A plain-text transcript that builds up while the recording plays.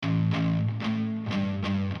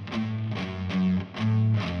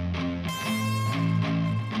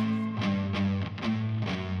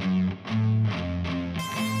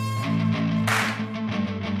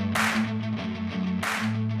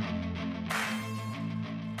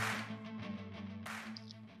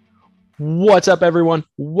What's up, everyone?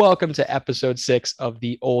 Welcome to episode 6 of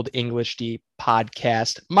the Old English D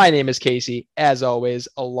podcast. My name is Casey, as always,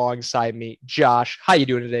 alongside me, Josh. How you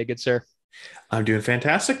doing today, good sir? I'm doing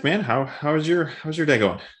fantastic, man. How's your day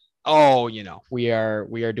going? Oh, we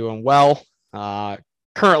are doing well.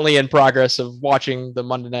 Currently in progress of watching the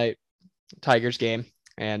Monday night Tigers game.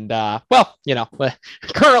 And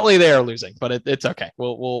currently they are losing, but it's okay.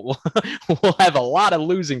 We'll have a lot of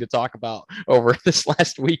losing to talk about over this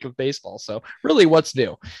last week of baseball. So really, what's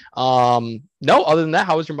new? No, other than that,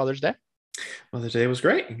 how was your Mother's Day? Mother's Day was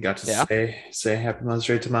great. Got to Yeah. say Happy Mother's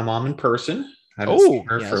Day to my mom in person. I haven't seen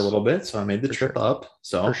Oh, her for a yes, little bit, so I made the for trip sure, up. for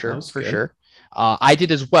So that sure, was for good. sure. I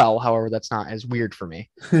did as well. However, that's not as weird for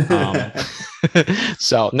me. Um,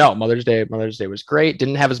 so no, Mother's Day was great.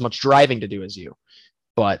 Didn't have as much driving to do as you,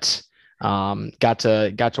 but got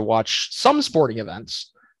to watch some sporting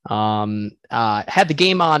events. Had the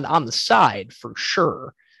game on the side for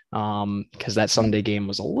sure, because that Sunday game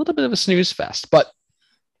was a little bit of a snooze fest. But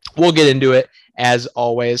we'll get into it as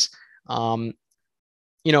always. Um,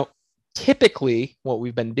 you know, Typically what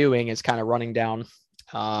we've been doing is kind of running down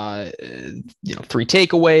three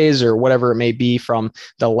takeaways or whatever it may be from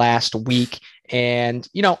the last week. And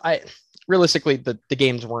I realistically the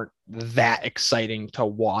games weren't that exciting to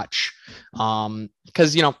watch,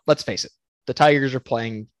 because let's face it, the Tigers are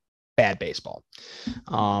playing bad baseball.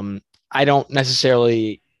 I don't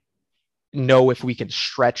necessarily know if we can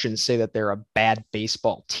stretch and say that they're a bad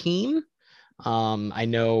baseball team. I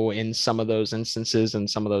know in some of those instances and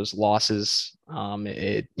some of those losses,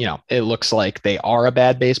 it looks like they are a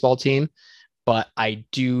bad baseball team. But I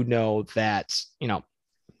do know that,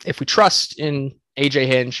 if we trust in AJ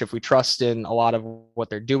Hinch, if we trust in a lot of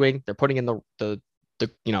what they're doing, they're putting in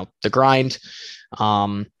the grind.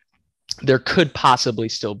 Um, there could possibly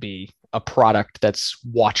still be a product that's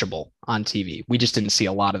watchable on TV. We just didn't see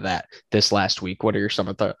a lot of that this last week. What are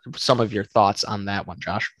some of your thoughts on that one,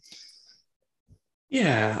 Josh?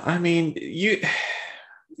 Yeah, I mean, it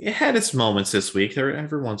had its moments this week. There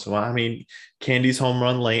every once in a while. I mean, Candy's home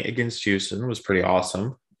run late against Houston was pretty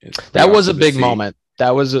awesome. It's pretty That was a awesome to big see. moment.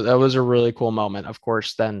 That was a really cool moment. Of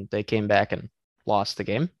course, then they came back and lost the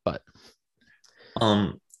game, but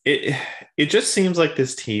It it just seems like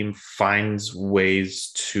this team finds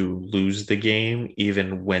ways to lose the game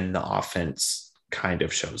even when the offense kind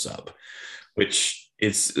of shows up, which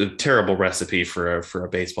is a terrible recipe for a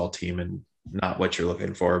baseball team and not what you're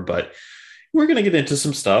looking for. But we're gonna get into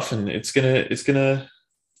some stuff, and it's gonna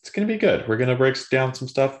be good. We're gonna break down some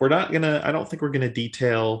stuff. We're not gonna. I don't think we're gonna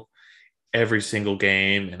detail every single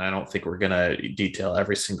game, and I don't think we're gonna detail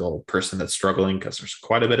every single person that's struggling because there's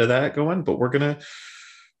quite a bit of that going. But we're gonna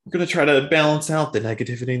try to balance out the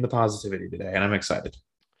negativity and the positivity today, and I'm excited.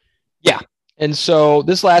 yeah. And so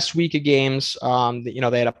this last week of games, they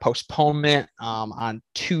had a postponement on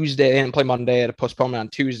Tuesday. They didn't play Monday. They had a postponement on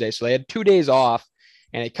Tuesday, so they had 2 days off,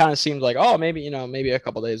 and it kind of seemed like, oh, maybe a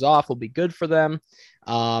couple of days off will be good for them.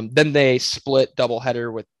 Then they split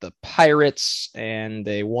doubleheader with the Pirates, and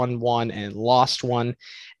they won one and lost one.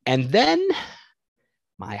 And then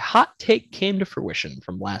my hot take came to fruition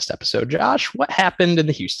from last episode. Josh, what happened in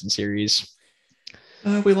the Houston series?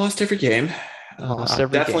 We lost every game. Lost I'm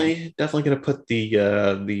every game. definitely gonna put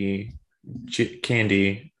the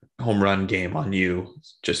Candy home run game on you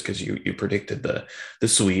just because you predicted the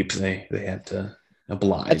sweep. They had to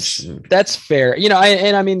oblige. That's that's fair.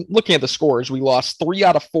 I mean, looking at the scores, we lost 3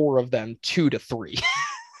 out of 4 of them, 2-3.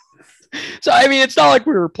 So I mean, it's not like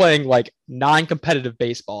we were playing like non-competitive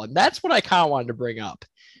baseball, and that's what I kind of wanted to bring up.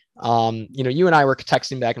 You and I were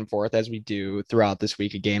texting back and forth as we do throughout this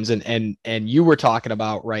week of games, and you were talking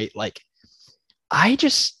about, right, like I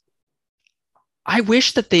just I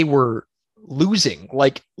wish that they were losing,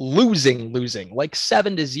 like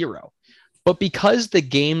 7-0. But because the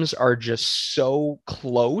games are just so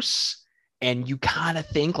close and you kind of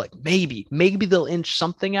think like maybe they'll inch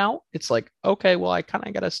something out, it's like, okay, well, I kind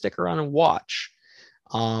of got to stick around and watch.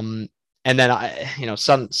 Um, and then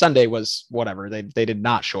Sunday was whatever. They did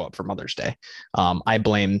not show up for Mother's Day. I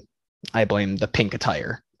blame the pink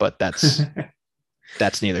attire, but that's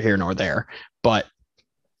neither here nor there. But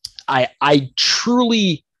I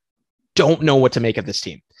truly don't know what to make of this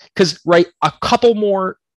team, because right, a couple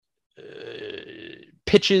more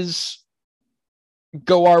pitches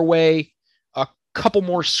go our way, a couple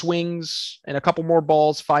more swings and a couple more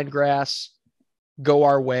balls find grass go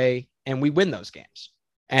our way, and we win those games.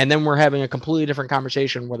 And then we're having a completely different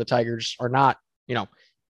conversation where the Tigers are not,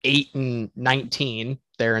 8-19.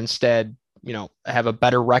 They're instead, have a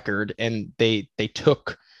better record, and they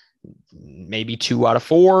took maybe 2 out of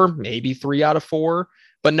 4, maybe 3 out of 4.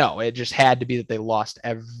 But no, it just had to be that they lost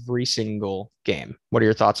every single game. What are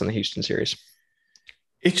your thoughts on the Houston series?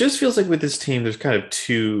 It just feels like with this team, there's kind of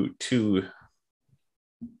two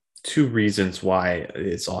reasons why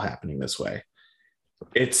it's all happening this way.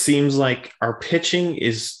 It seems like our pitching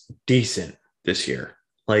is decent this year.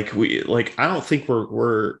 I don't think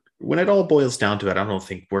we're when it all boils down to it, I don't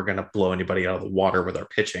think we're gonna blow anybody out of the water with our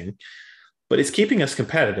pitching, but it's keeping us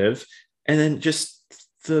competitive. And then just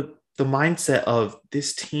the mindset of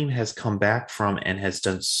this team has come back from and has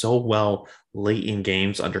done so well late in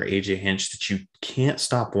games under AJ Hinch that you can't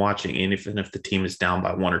stop watching, even if the team is down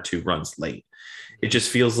by 1 or 2 runs late. It just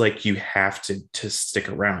feels like you have to stick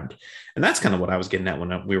around. And that's kind of what I was getting at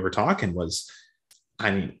when we were talking was,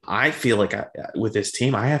 I mean, I feel like with this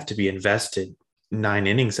team, I have to be invested 9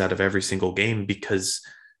 innings out of every single game because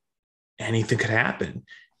anything could happen.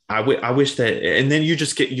 I wish that, and then you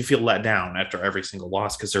feel let down after every single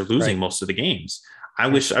loss because they're losing most of the games. I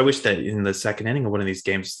wish that in the second inning of one of these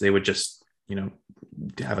games, they would just,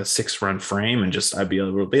 have a 6-run frame and I'd be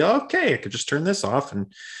able to be, okay, I could just turn this off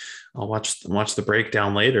and I'll watch the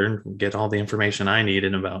breakdown later and get all the information I need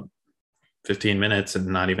in about 15 minutes and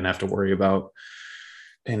not even have to worry about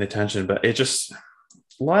paying attention. But it just, a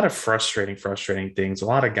lot of frustrating things. A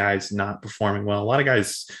lot of guys not performing well. A lot of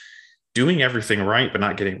guys doing everything right, but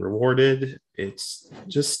not getting rewarded. It's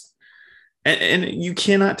just, and you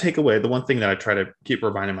cannot take away the one thing that I try to keep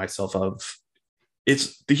reminding myself of.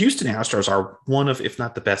 It's the Houston Astros are one of, if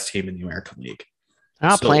not the best team in the American League.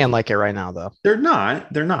 They're not playing like it right now, though. They're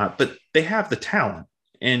not, but they have the talent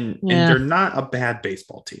and they're not a bad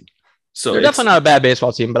baseball team. So they're definitely not a bad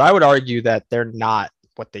baseball team, but I would argue that they're not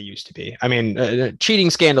what they used to be. I mean,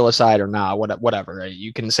 cheating scandal aside or not, whatever,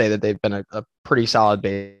 you can say that they've been a pretty solid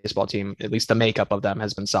baseball team. At least the makeup of them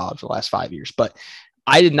has been solid for the last 5 years. But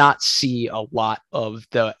I did not see a lot of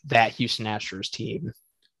that Houston Astros team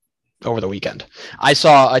over the weekend. I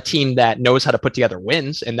saw a team that knows how to put together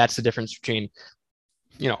wins, and that's the difference between,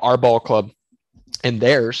 our ball club and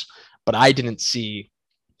theirs. But I didn't see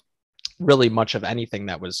really much of anything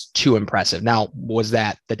that was too impressive. Now, was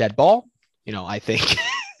that the dead ball? I think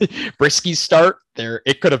Brisky's start there,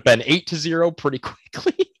 it could have been 8-0 pretty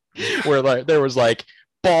quickly, where there was like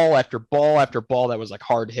ball after ball after ball that was like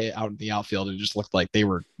hard hit out in the outfield. It just looked like they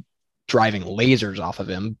were driving lasers off of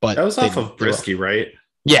him. But that was off of Brisky, right?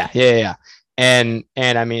 Yeah. And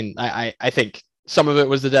I mean, I think some of it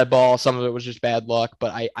was the dead ball, some of it was just bad luck.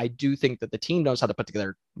 But I do think that the team knows how to put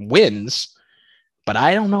together wins. But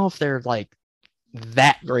I don't know if they're like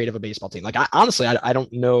that great of a baseball team. Like, honestly, I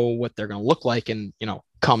don't know what they're going to look like in,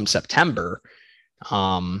 come September.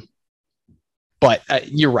 But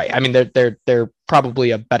you're right. I mean, they're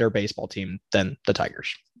probably a better baseball team than the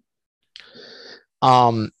Tigers.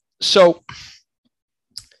 So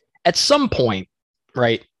at some point,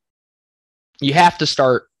 right, you have to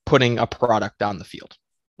start putting a product on the field.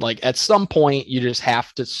 Like, at some point, you just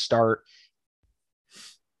have to start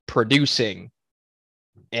producing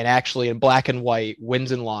and actually in black and white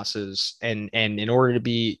wins and losses. And in order to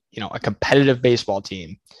be, a competitive baseball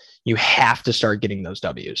team, you have to start getting those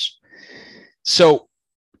W's. So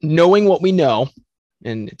knowing what we know,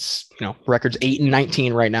 and it's, records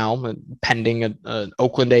 8-19 right now, pending an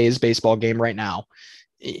Oakland A's baseball game right now.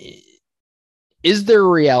 Is there a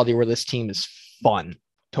reality where this team is fun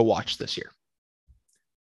to watch this year?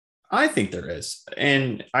 I think there is.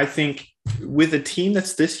 And I think with a team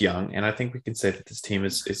that's this young, and I think we can say that this team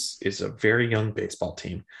is a very young baseball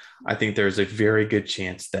team, I think there's a very good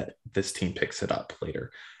chance that this team picks it up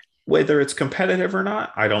later. Whether it's competitive or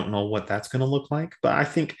not, I don't know what that's going to look like. But I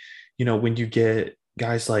think, when you get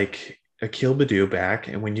guys like Akil Baddoo back,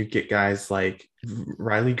 and when you get guys like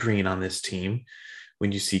Riley Green on this team,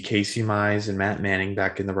 when you see Casey Mize and Matt Manning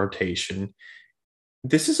back in the rotation,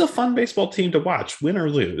 this is a fun baseball team to watch, win or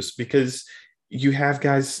lose, because you have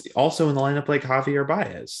guys also in the lineup like Javier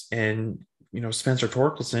Baez, and Spencer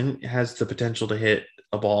Torkelson has the potential to hit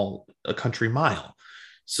a ball a country mile.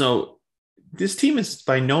 So this team is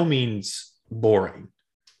by no means boring,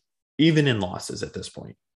 even in losses at this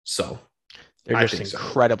point. So they're just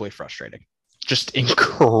incredibly frustrating. Just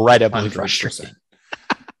incredibly 100%. Frustrating.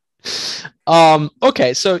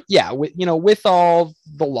 Okay, so yeah, with all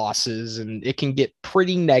the losses, and it can get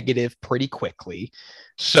pretty negative pretty quickly.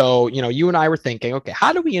 So, you and I were thinking, okay,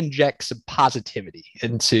 how do we inject some positivity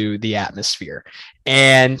into the atmosphere?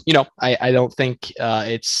 And, I don't think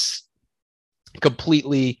it's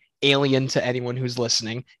completely alien to anyone who's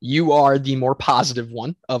listening. You are the more positive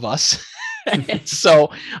one of us. And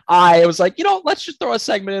so I was like, let's just throw a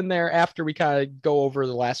segment in there after we kind of go over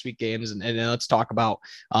the last week games and let's talk about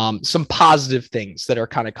some positive things that are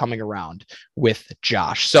kind of coming around with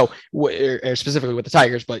Josh. So specifically with the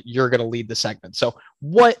Tigers, but you're going to lead the segment. So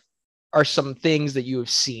what are some things that you have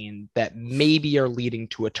seen that maybe are leading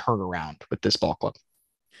to a turnaround with this ball club?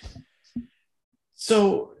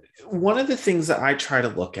 So one of the things that I try to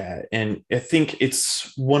look at, and I think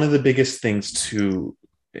it's one of the biggest things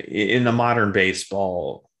in the modern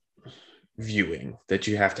baseball viewing that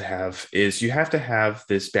you have to have, is you have to have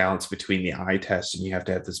this balance between the eye test and you have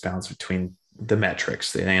to have this balance between the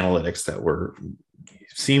metrics, the analytics that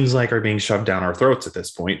seems like are being shoved down our throats at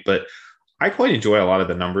this point. But I quite enjoy a lot of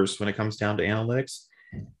the numbers when it comes down to analytics.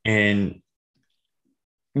 And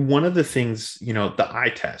one of the things, the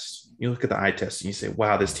eye test, you look at the eye test and you say,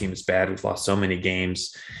 wow, this team is bad. We've lost so many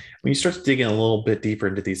games. When you start digging a little bit deeper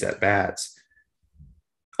into these at-bats,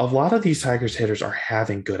 a lot of these Tigers hitters are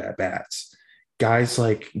having good at-bats. Guys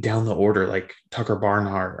like down the order, like Tucker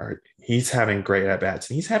Barnhart, he's having great at-bats,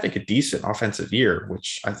 and he's having a decent offensive year,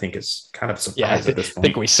 which I think is kind of a surprise at this point. I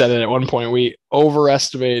think we said it at one point. We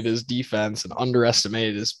overestimated his defense and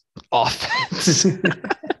underestimated his offense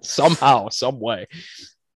somehow, some way.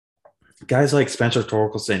 Guys like Spencer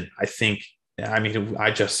Torkelson,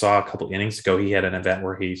 I just saw a couple innings ago, he had an event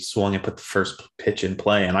where he swung and put the first pitch in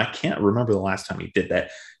play, and I can't remember the last time he did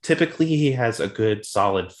that. Typically, he has a good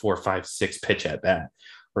solid 4, 5, 6 pitch at bat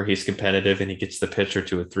where he's competitive and he gets the pitcher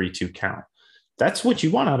to a 3-2 count. That's what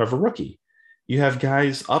you want out of a rookie. You have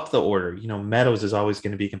guys up the order. Meadows is always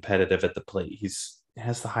going to be competitive at the plate. He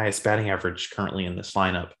has the highest batting average currently in this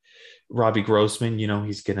lineup. Robbie Grossman,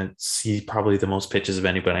 he's going to see probably the most pitches of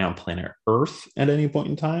anybody on planet Earth at any point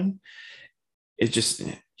in time. It's just,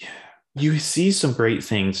 you see some great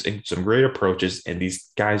things and some great approaches, and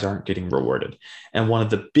these guys aren't getting rewarded. And one of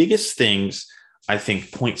the biggest things I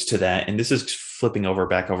think points to that, and this is flipping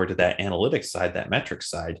back over to that analytics side, that metrics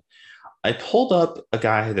side. I pulled up a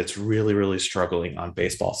guy that's really, really struggling on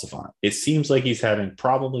Baseball Savant. It seems like he's having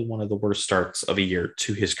probably one of the worst starts of a year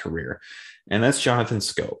to his career, and that's Jonathan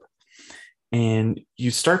Scope. And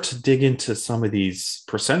you start to dig into some of these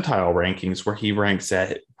percentile rankings where he ranks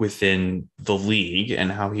at within the league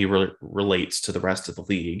and how he relates to the rest of the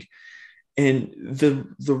league. And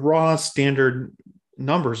the raw standard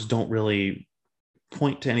numbers don't really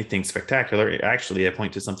point to anything spectacular. Actually, they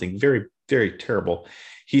point to something very, very terrible.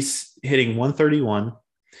 He's hitting 131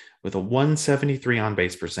 with a 173 on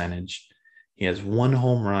base percentage. He has 1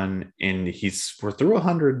 home run, and we're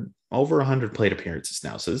through over 100 plate appearances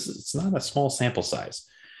now. So it's not a small sample size.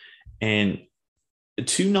 And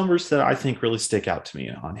 2 numbers that I think really stick out to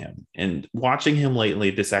me on him, and watching him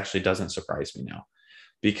lately, this actually doesn't surprise me now,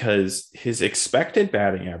 because his expected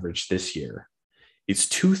batting average this year is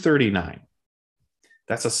 239.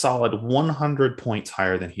 That's a solid 100 points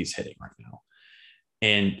higher than he's hitting right now.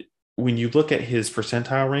 And when you look at his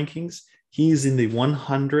percentile rankings, he's in the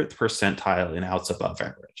 100th percentile in outs above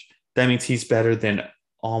average. That means he's better than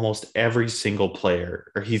almost every single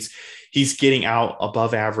player, or he's getting out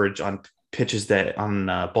above average on pitches on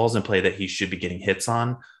balls in play that he should be getting hits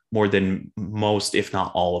on, more than most, if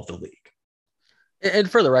not all, of the league.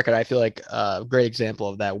 And for the record, I feel like a great example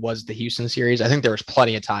of that was the Houston series. I think there was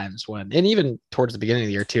plenty of times when, and even towards the beginning of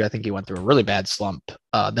the year too, I think he went through a really bad slump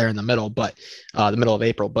there in the middle, but the middle of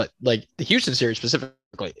April. But like the Houston series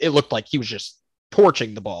specifically, it looked like he was just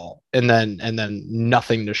torching the ball and then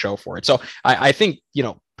nothing to show for it. So I think,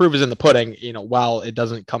 proof is in the pudding. While it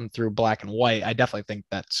doesn't come through black and white, I definitely think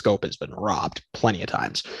that Scope has been robbed plenty of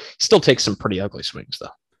times. Still takes some pretty ugly swings though.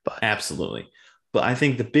 But absolutely. But I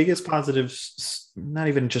think the biggest positive, not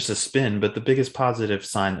even just a spin, but the biggest positive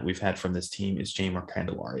sign that we've had from this team is Jeimer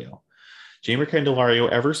Candelario. Jeimer Candelario,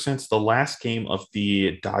 ever since the last game of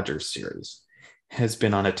the Dodgers series, has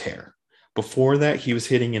been on a tear. Before that, he was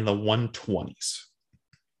hitting in the 120s,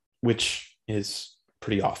 which is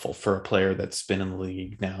pretty awful for a player that's been in the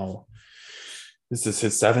league now. This is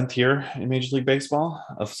his 7th year in Major League Baseball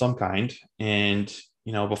of some kind. And,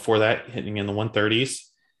 before that, hitting in the 130s.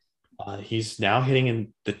 He's now hitting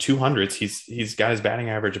in the 200s. He's got his batting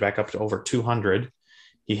average back up to over 200.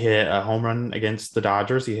 He hit a home run against the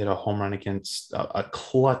Dodgers. He hit a home run against a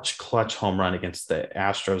clutch home run against the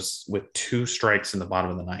Astros with 2 strikes in the bottom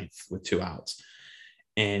of the 9th with 2 outs.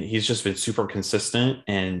 And he's just been super consistent.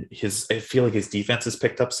 And I feel like his defense has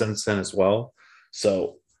picked up since then as well.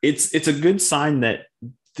 So it's a good sign that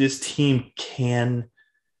this team can,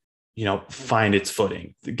 find its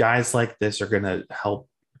footing. The guys like this are going to help,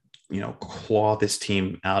 claw this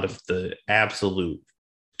team out of the absolute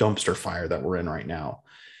dumpster fire that we're in right now.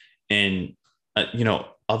 And,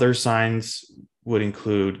 Other signs would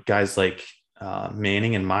include guys like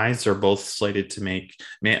Manning and Mize are both slated to make.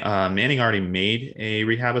 Manning already made a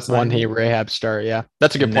rehab One he assignment, rehab start. Yeah,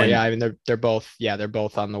 that's a good and point. Yeah, then I mean they're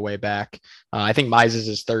both on the way back. I think Mize's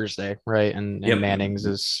is Thursday, right? And yep, Manning's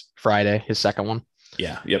is Friday, his second one.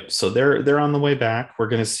 yeah, yep. So they're on the way back. We're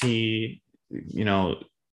gonna see,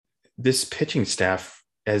 this pitching staff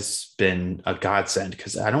has been a godsend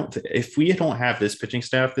because if we don't have this pitching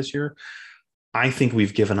staff this year, I think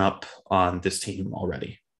we've given up on this team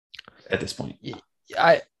already at this point.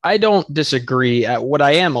 I don't disagree. What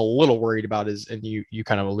I am a little worried about is, and you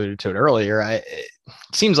kind of alluded to it earlier. It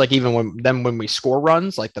seems like even when we score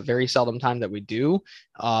runs, like the very seldom time that we do,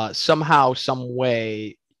 somehow, some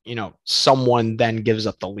way, someone then gives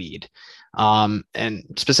up the lead. And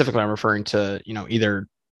specifically, I'm referring to either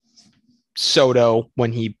Soto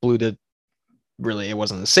when he blew really, it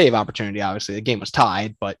wasn't a save opportunity. Obviously, the game was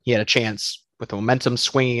tied, but he had a chance with the momentum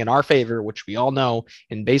swinging in our favor, which we all know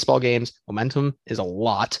in baseball games, momentum is a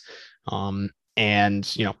lot.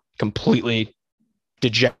 And, completely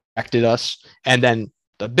dejected us. And then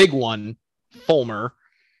the big one, Fulmer,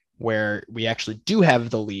 where we actually do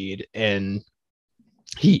have the lead and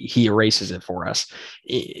he erases it for us.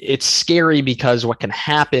 It's scary because what can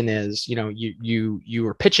happen is, you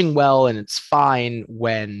are pitching well and it's fine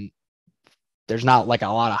when there's not like a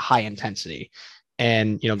lot of high intensity.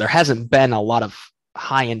 And, there hasn't been a lot of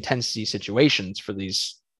high intensity situations for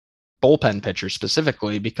these bullpen pitchers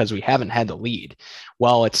specifically because we haven't had the lead.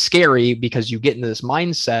 Well, it's scary because you get into this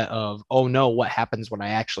mindset of, oh no, what happens when I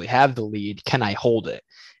actually have the lead? Can I hold it?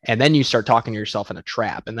 And then you start talking to yourself in a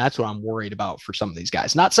trap. And that's what I'm worried about for some of these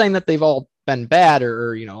guys. Not saying that they've all been bad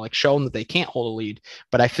or like shown that they can't hold a lead,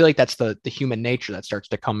 but I feel like that's the human nature that starts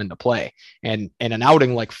to come into play. And an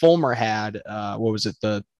outing like Fulmer had, what was it,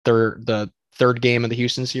 the third game of the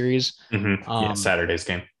Houston series? Yeah, Saturday's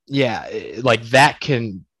game. Yeah, like that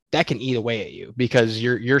can eat away at you because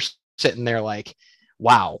you're sitting there like,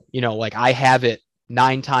 wow, like I have it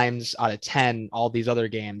 9 times out of 10 all these other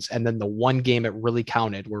games, and then the one game it really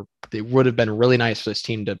counted where it would have been really nice for this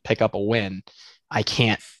team to pick up a win, I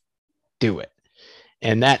can't do it.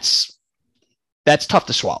 And that's tough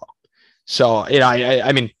to swallow. So,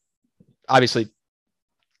 I mean, obviously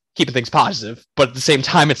keeping things positive, but at the same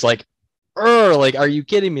time it's like, are you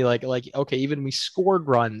kidding me? Like, okay, even we scored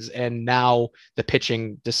runs and now the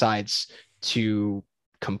pitching decides to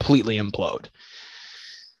completely implode.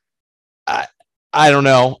 I don't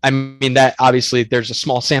know. I mean, that obviously there's a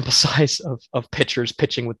small sample size of pitchers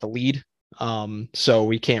pitching with the lead. So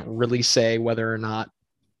we can't really say whether or not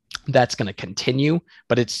that's going to continue,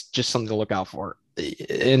 but it's just something to look out for.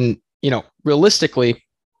 And, realistically,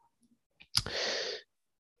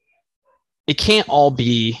 it can't all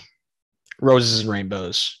be roses and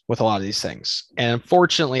rainbows with a lot of these things. And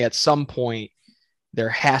unfortunately, at some point, there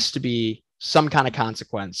has to be some kind of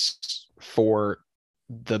consequence for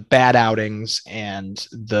the bad outings and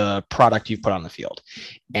the product you've put on the field.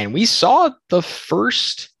 And we saw the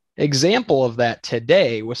first example of that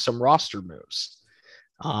today with some roster moves.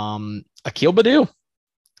 Akil Baddoo,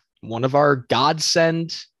 one of our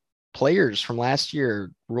godsend players from last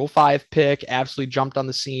year, Rule 5 pick, absolutely jumped on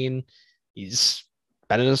the scene. He's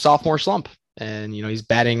been in a sophomore slump and, he's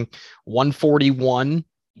batting 141.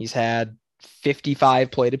 He's had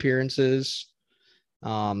 55 plate appearances.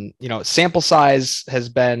 Sample size has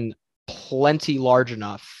been plenty large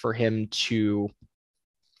enough for him to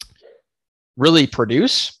really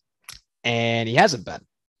produce, and he hasn't been.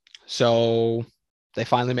 So they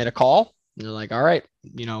finally made a call. And they're like, all right,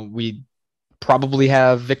 we probably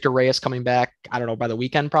have Victor Reyes coming back, I don't know, by the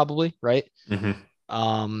weekend probably, right?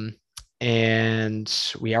 Mm-hmm.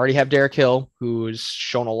 And we already have Derek Hill, who's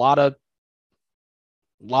shown a lot of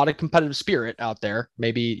competitive spirit out there.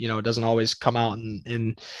 Maybe, it doesn't always come out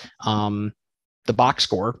in the box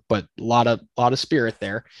score, but a lot of spirit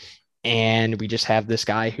there. And we just have this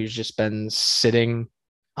guy who's just been sitting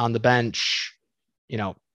on the bench.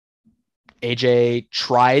 AJ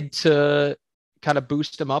tried to kind of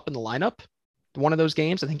boost him up in the lineup one of those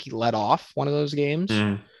games. I think he led off one of those games.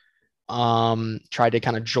 Tried to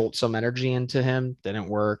kind of jolt some energy into him. Didn't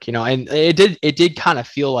work, and it did kind of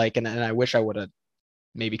feel like, and I wish I would have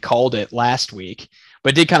maybe called it last week,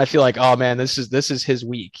 but it did kind of feel like, oh man, this is his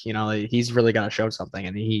week. He's really got to show something,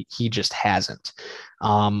 and he just hasn't.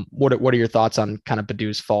 What are your thoughts on kind of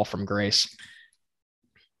Baddoo's fall from grace?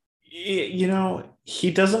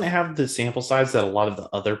 He doesn't have the sample size that a lot of the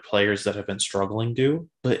other players that have been struggling do,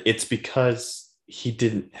 but it's because he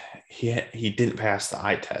didn't pass the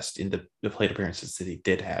eye test in the plate appearances that he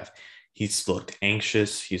did have. He's looked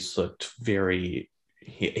anxious. He's looked very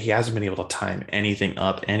he hasn't been able to time anything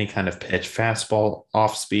up, any kind of pitch, fastball,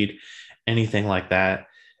 off speed, anything like that.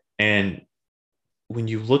 And when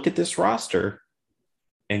you look at this roster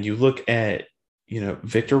and you look at,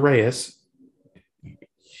 Victor Reyes,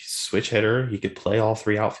 switch hitter, he could play all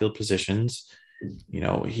three outfield positions.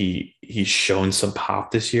 He's shown some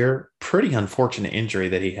pop this year. Pretty unfortunate injury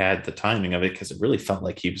that he had, the timing of it, because it really felt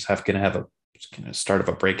like he was going to have a start of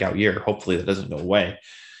a breakout year. Hopefully that doesn't go away.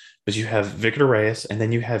 But you have Victor Reyes, and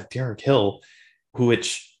then you have Derek Hill,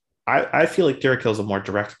 which I feel like Derek Hill is a more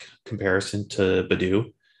direct comparison to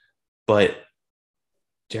Baddoo, but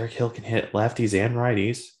Derek Hill can hit lefties and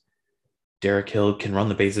righties. Derek Hill can run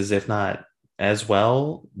the bases, if not as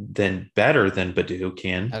well, then better than Baddoo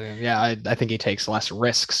can. Yeah, I think he takes less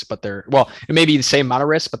risks, but it may be the same amount of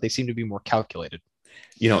risks, but they seem to be more calculated.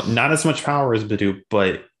 Not as much power as Baddoo,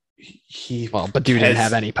 but Baddoo didn't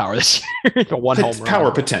have any power this year. One home run.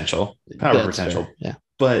 Power potential. Fair. Yeah.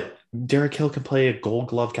 But Derek Hill can play a Gold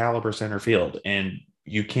Glove caliber center field, and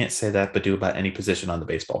you can't say that Baddoo about any position on the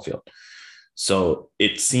baseball field. So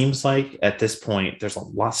it seems like at this point, there's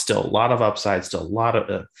still a lot of upside, still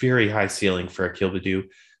a very high ceiling for Akil Baddoo,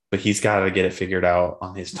 but he's got to get it figured out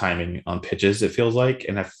on his timing on pitches, it feels like.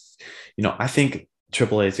 And I think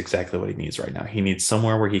AAA is exactly what he needs right now. He needs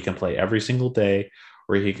somewhere where he can play every single day,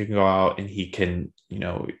 where he can go out and he can,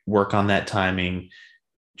 work on that timing,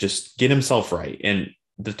 just get himself right. And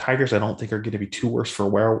the Tigers, I don't think, are going to be too worse for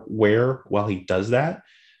wear while he does that,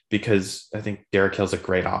 because I think Derek Hill's a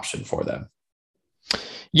great option for them.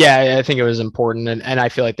 Yeah, I think it was important. And I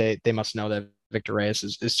feel like they must know that Victor Reyes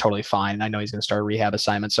is totally fine. I know he's going to start a rehab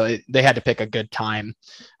assignment. So they had to pick a good time.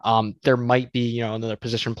 There might be, another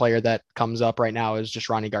position player that comes up right now is just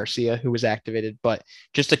Ronnie Garcia, who was activated. But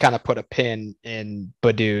just to kind of put a pin in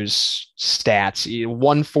Baddoo's stats,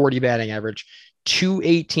 140 batting average,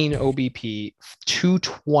 218 OBP,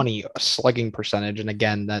 220 slugging percentage. And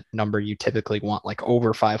again, that number you typically want like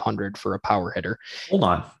over 500 for a power hitter. Hold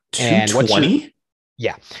on. 220?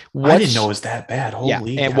 Yeah. I didn't know it was that bad.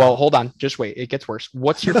 Holy and well, hold on. Just wait. It gets worse.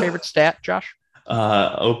 What's your favorite stat, Josh?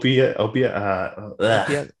 OPS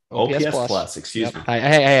plus. Excuse me.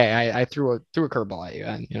 I threw a curveball at you,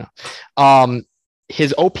 and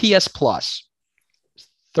his OPS plus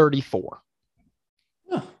 34.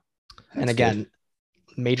 Oh, and again, good.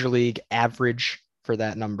 Major league average for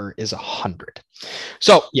that number is 100.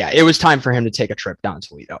 So yeah, it was time for him to take a trip down to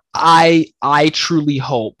Toledo. I truly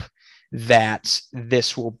hope that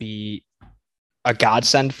this will be a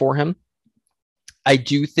godsend for him. I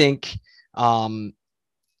do think,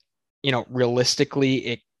 realistically,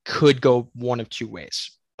 it could go one of two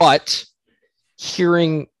ways. But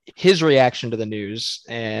hearing his reaction to the news,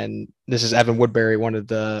 and this is Evan Woodbury, one of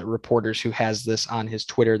the reporters who has this on his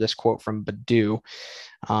Twitter, this quote from Baddoo,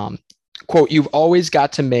 quote, "You've always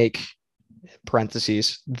got to make,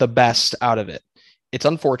 parentheses, the best out of it. It's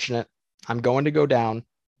unfortunate. I'm going to go down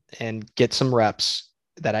and get some reps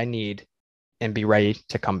that I need and be ready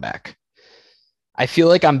to come back. I feel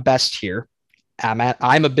like I'm best here.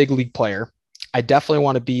 I'm a big league player. I definitely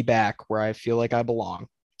want to be back where I feel like I belong.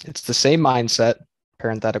 It's the same mindset,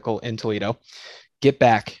 parenthetical, in Toledo. Get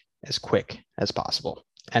back as quick as possible,"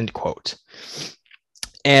 end quote.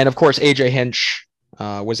 And of course, AJ Hinch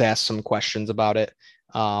was asked some questions about it.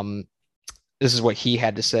 This is what he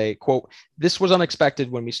had to say. Quote, "This was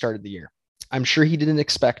unexpected when we started the year. I'm sure he didn't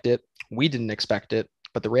expect it. We didn't expect it.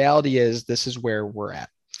 But the reality is this is where we're at.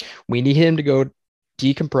 We need him to go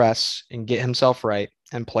decompress and get himself right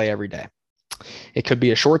and play every day. It could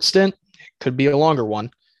be a short stint. It could be a longer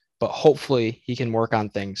one. But hopefully he can work on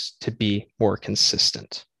things to be more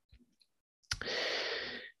consistent."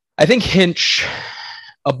 I think Hinch,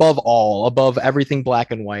 above everything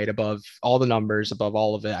black and white, above all the numbers, above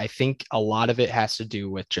all of it, I think a lot of it has to do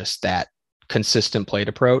with just that consistent plate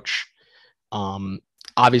approach.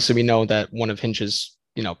 Obviously, we know that one of Hinch's,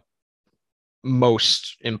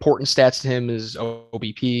 most important stats to him is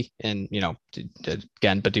OBP, and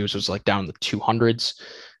again, Baddoo's was like down in the 200s.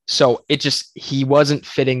 So he wasn't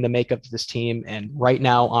fitting the makeup of this team. And right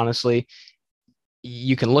now, honestly,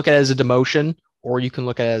 you can look at it as a demotion or you can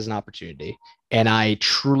look at it as an opportunity. And I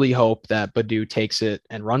truly hope that Baddoo takes it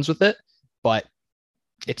and runs with it. But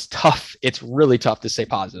it's tough. It's really tough to stay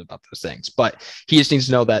positive about those things. But he just needs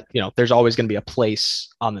to know that, there's always going to be a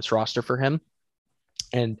place on this roster for him.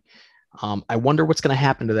 And I wonder what's going to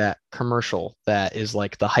happen to that commercial that is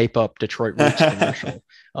like the hype up Detroit Roots commercial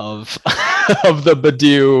of the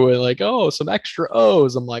Baddoo, and like, oh, some extra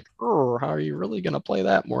O's. I'm like, oh, how are you really going to play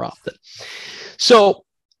that more often? So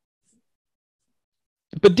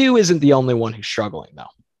Baddoo isn't the only one who's struggling,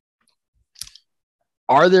 though.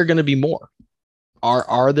 Are there going to be more?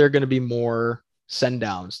 Are there going to be more send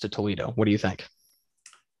downs to Toledo? What do you think?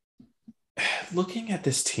 Looking at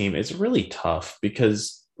this team, it's really tough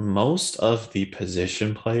because most of the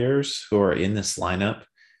position players who are in this lineup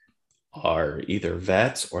are either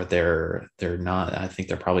vets or they're not. I think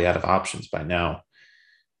they're probably out of options by now.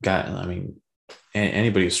 I mean,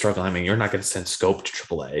 anybody who's struggling, I mean, you're not going to send Scope to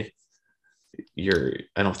AAA.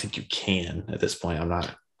 I don't think you can at this point. I'm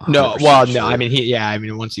not. No, well, no. Sure. I mean, I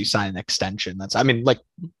mean, once you sign an extension, I mean, like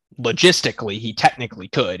logistically, he technically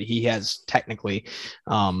could. He has technically,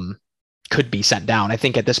 could be sent down. I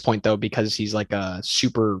think at this point though, because he's like a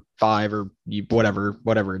super 5 or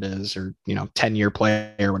whatever it is, or 10-year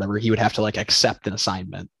player or whatever, he would have to like accept an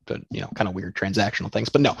assignment, but kind of weird transactional things.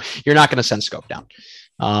 But no, you're not going to send Scope down.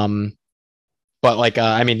 But like,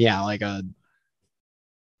 I mean, yeah, like a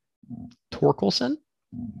Torkelson.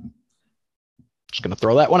 Just gonna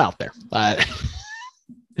throw that one out there. The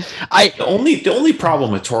only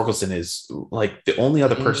problem with Torkelson is like the only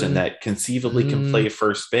other person that conceivably can play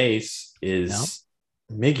first base is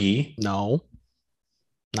Miggy. No.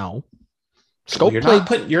 Scope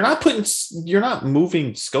you're not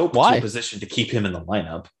moving Scope to a position to keep him in the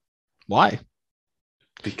lineup. Why?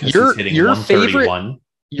 Because he's hitting 131.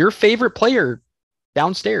 Your favorite player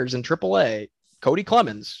downstairs in AAA, Cody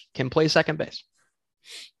Clemens, can play second base.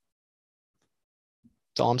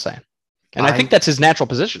 That's all I'm saying. And I think that's his natural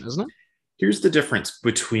position, isn't it? Here's the difference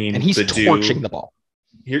between and he's Baddoo, torching the ball.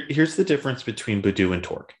 Here's the difference between Baddoo and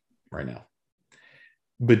Torque right now.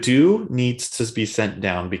 Baddoo needs to be sent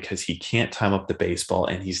down because he can't time up the baseball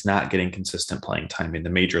and he's not getting consistent playing time in the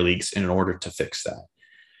major leagues in order to fix that.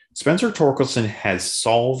 Spencer Torkelson has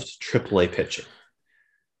solved AAA pitching.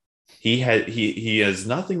 He has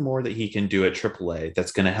nothing more that he can do at AAA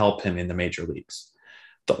that's going to help him in the major leagues.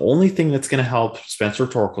 The only thing that's going to help Spencer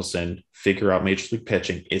Torkelson figure out major league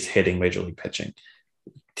pitching is hitting major league pitching,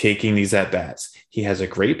 taking these at bats. He has a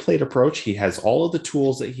great plate approach. He has all of the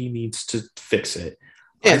tools that he needs to fix it.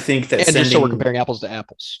 I think that just so we're comparing apples to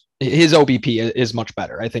apples, his OBP is much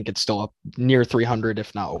better. I think it's still up near 300,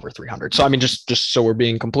 if not over 300. So I mean, just so we're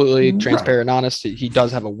being completely transparent and honest, he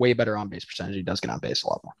does have a way better on base percentage. He does get on base a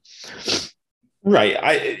lot more. Right.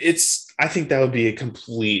 I think that would be a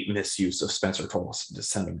complete misuse of Spencer Torkelson to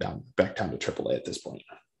send him back down to AAA at this point.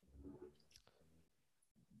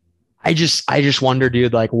 I just wonder,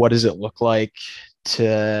 dude, like, what does it look like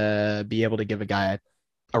to be able to give a guy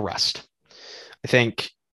a rest? I think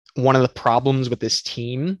one of the problems with this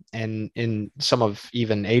team, and in some of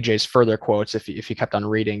even AJ's further quotes, if you kept on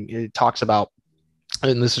reading, it talks about,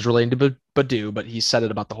 and this is relating to Baddoo, but he said it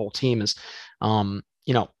about the whole team, is,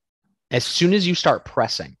 as soon as you start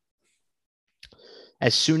pressing,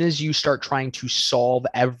 as soon as you start trying to solve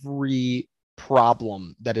every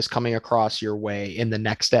problem that is coming across your way in the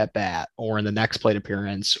next at bat or in the next plate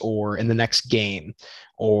appearance or in the next game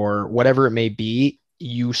or whatever it may be,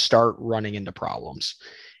 you start running into problems.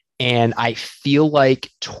 And I feel like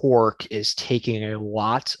Torque is taking a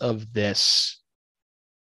lot of this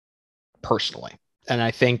personally. And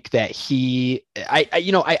I think that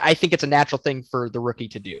I think it's a natural thing for the rookie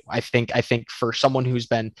to do. I think for someone who's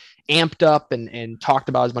been amped up and talked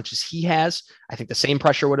about as much as he has, I think the same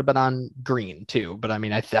pressure would have been on Green too. But I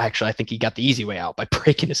mean, I think he got the easy way out by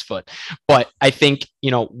breaking his foot. But I think,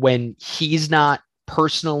 when he's not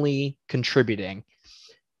personally contributing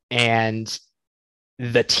and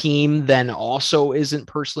the team then also isn't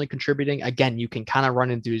personally contributing, again, you can kind of run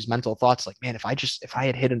into these mental thoughts like, man, if I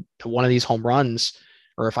had hit into one of these home runs,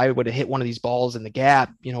 or if I would have hit one of these balls in the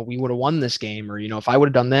gap, we would have won this game, or, if I would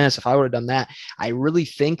have done this, if I would have done that. I really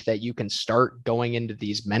think that you can start going into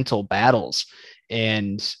these mental battles,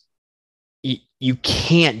 and you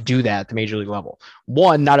can't do that at the major league level.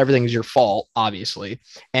 One, not everything is your fault, obviously.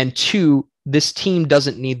 And two, this team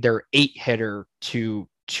doesn't need their 8-hitter to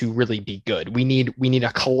really be good. We need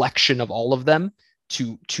a collection of all of them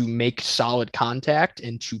to make solid contact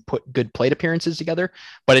and to put good plate appearances together.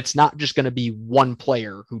 But it's not just going to be one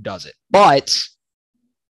player who does it. But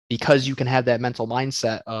because you can have that mental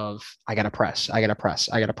mindset of I gotta press,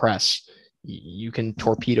 you can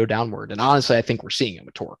torpedo downward. And honestly, I think we're seeing it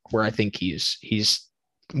with Torque, where I think he's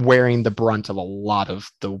wearing the brunt of a lot of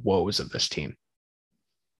the woes of this team.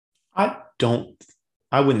 I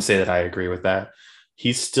wouldn't say that I agree with that.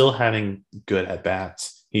 He's still having good at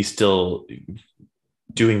bats. He's still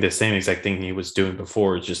doing the same exact thing he was doing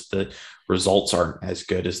before. Just the results aren't as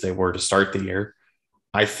good as they were to start the year.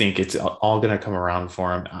 I think it's all going to come around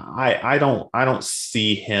for him. I don't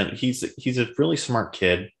see him. He's a really smart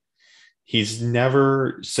kid. He's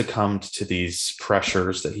never succumbed to these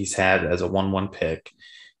pressures that he's had as a 1-1 pick.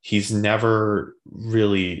 He's never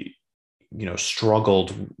really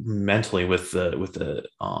struggled mentally with the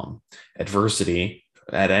adversity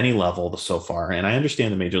at any level so far. And I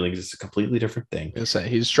understand the major leagues is a completely different thing. I say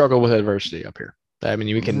he's struggled with adversity up here. I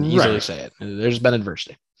mean, we can easily say it. There's been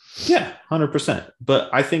adversity. Yeah, 100%. But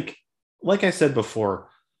I think, like I said before,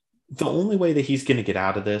 the only way that he's going to get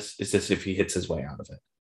out of this is if he hits his way out of it.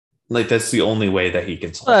 Like, that's the only way that he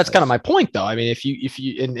can solve Well, that's kind of my point, though. I mean, if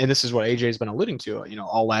you, and this is what AJ has been alluding to,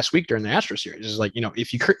 all last week during the Astro series, is like,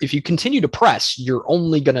 if you continue to press, you're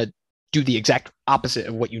only going to do the exact opposite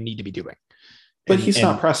of what you need to be doing. But he's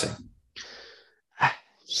not pressing.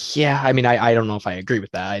 Yeah, I mean, I don't know if I agree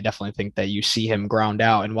with that. I definitely think that you see him ground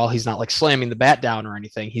out, and while he's not like slamming the bat down or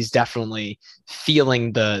anything, he's definitely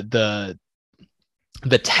feeling the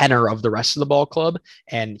tenor of the rest of the ball club,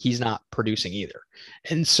 and he's not producing either.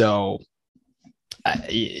 And so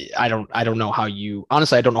I don't know how you,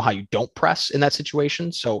 honestly, I don't know how you don't press in that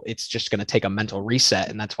situation. So it's just going to take a mental reset.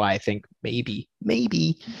 And that's why I think maybe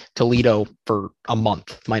Toledo for a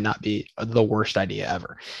month might not be the worst idea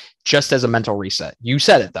ever. Just as a mental reset. You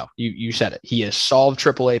said it though. You said it. He has solved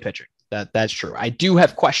AAA pitching. That's true. I do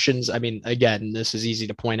have questions. I mean, again, this is easy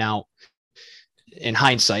to point out in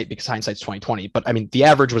hindsight because hindsight's 2020, but I mean, the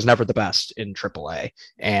average was never the best in AAA,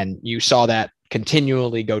 and you saw that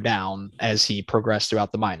continually go down as he progressed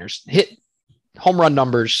throughout the minors. Hit home run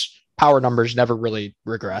numbers, power numbers never really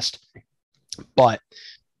regressed, but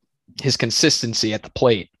his consistency at the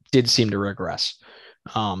plate did seem to regress.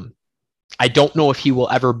 I don't know if he will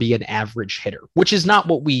ever be an average hitter, which is not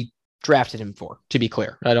what we drafted him for, to be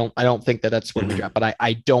clear. I don't think that that's what we draft, but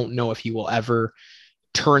I don't know if he will ever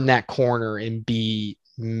turn that corner and be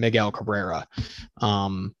Miguel Cabrera,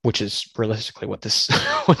 which is realistically what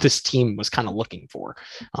this team was kind of looking for.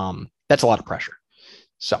 That's a lot of pressure.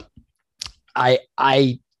 So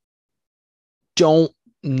I don't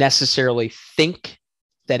necessarily think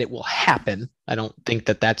that it will happen. I don't think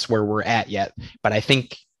that that's where we're at yet, but I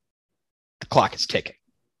think the clock is ticking.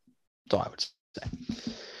 That's all I would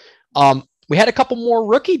say. We had a couple more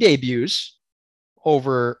rookie debuts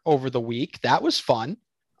over the week. That was fun.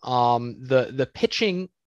 The pitching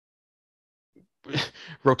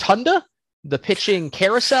rotunda, the pitching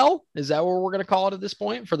carousel, is that what we're going to call it at this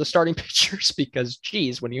point for the starting pitchers? Because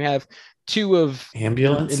geez, when you have two of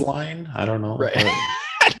ambulance line, I don't know, right.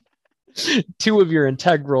 Two of your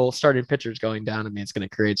integral starting pitchers going down, I mean, it's going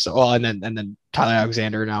to create and then Tyler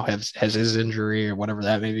Alexander now has his injury or whatever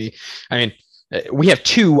that may be. I mean, we have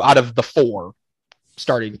two out of the four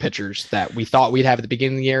starting pitchers that we thought we'd have at the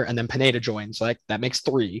beginning of the year, and then Pineda joins, like that makes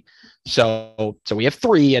three. So we have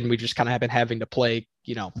three, and we just kind of have been having to play,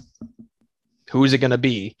 who is it going to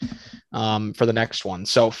be for the next one?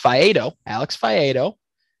 So Alex Faedo,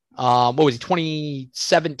 what was he,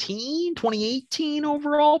 2017, 2018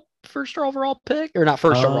 first overall pick, or not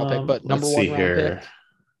first overall pick, but number one round pick.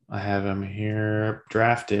 I have him here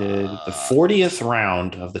drafted the 40th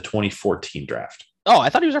round of the 2014 draft. Oh, I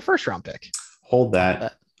thought he was our first round pick. Hold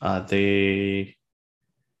that. The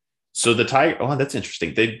Tiger. Oh, that's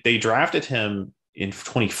interesting. They drafted him in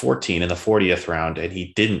 2014 in the 40th round, and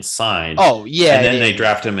he didn't sign. Oh, yeah. And then they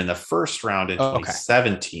drafted him in the first round in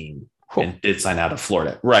 2017 and did sign out of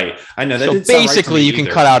Florida. Right. I know that. So basically, you can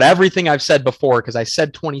cut out everything I've said before because I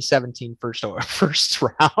said 2017 first round.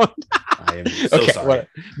 I am so sorry.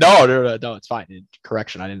 No, it's fine.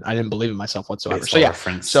 Correction. I didn't believe in myself whatsoever.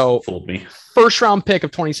 So fooled me. First round pick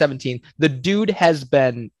of 2017. The dude has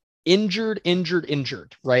been injured,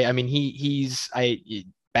 right? I mean, he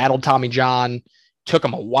battled Tommy John. Took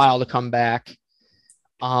him a while to come back.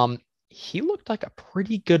 He looked like a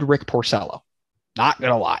pretty good Rick Porcello. Not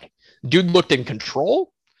gonna lie. Dude looked in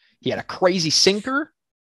control. He had a crazy sinker.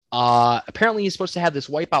 Apparently he's supposed to have this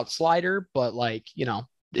wipeout slider, but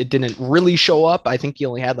it didn't really show up. I think he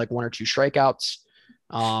only had like one or two strikeouts.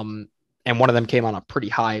 And one of them came on a pretty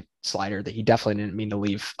high slider that he definitely didn't mean to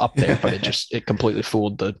leave up there, but it completely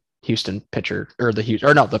fooled the Houston pitcher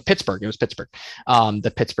the Pittsburgh. It was Pittsburgh.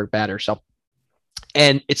 The Pittsburgh batter. So,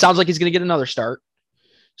 and it sounds like he's going to get another start.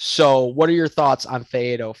 So what are your thoughts on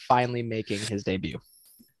Faedo finally making his debut?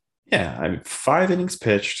 Yeah, I mean, 5 innings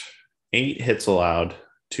pitched, 8 hits allowed,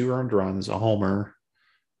 2 earned runs, a homer,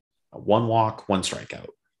 1 walk, 1 strikeout.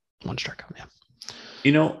 1 strikeout,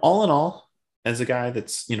 yeah. All in all, as a guy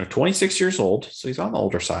that's, 26 years old, so he's on the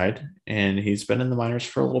older side, and he's been in the minors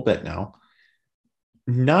for a little bit now.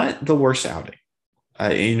 Not the worst outing.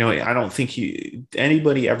 I don't think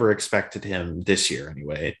anybody ever expected him this year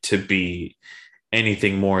anyway to be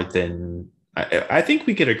anything more than. I think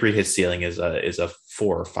we could agree his ceiling is a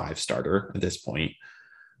 4 or 5 starter at this point.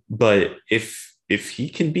 But if if he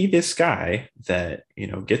can be this guy that,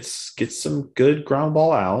 gets some good ground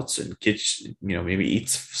ball outs and gets, maybe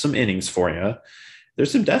eats some innings for you,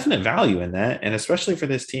 there's some definite value in that. And especially for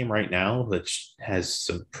this team right now, which has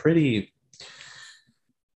some pretty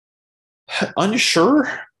unsure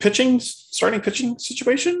starting pitching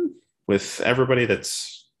situation with everybody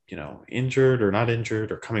that's, injured or not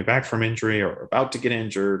injured or coming back from injury or about to get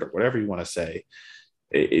injured or whatever you want to say.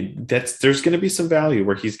 There's going to be some value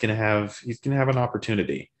where he's going to have an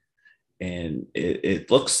opportunity. And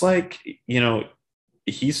it looks like,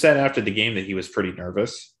 he said after the game that he was pretty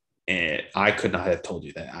nervous, and I could not have told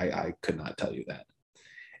you that. I could not tell you that.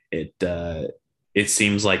 It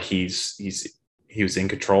seems like he was in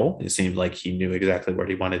control. It seemed like he knew exactly what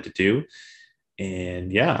he wanted to do.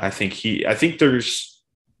 And yeah, I think there's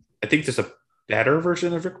a better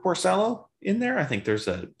version of Rick Porcello in there. I think there's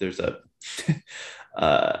a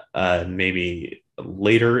maybe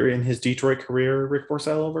later in his Detroit career Rick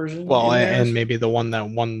Porcello version. Well, and maybe the one that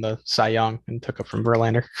won the Cy Young and took it from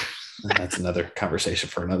Verlander. That's another conversation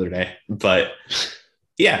for another day. But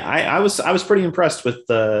yeah, I was pretty impressed with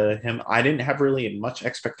him. I didn't have really much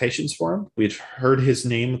expectations for him. We'd heard his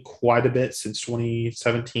name quite a bit since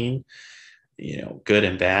 2017, good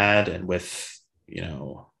and bad, and with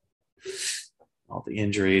all the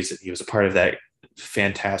injuries. He was a part of that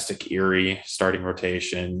fantastic Erie starting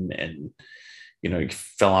rotation, and he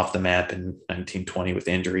fell off the map in 1920 with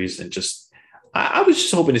injuries, and just I was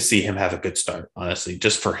just hoping to see him have a good start, honestly,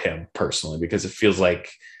 just for him personally, because it feels like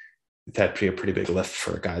that'd be a pretty big lift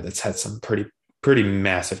for a guy that's had some pretty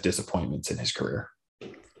massive disappointments in his career.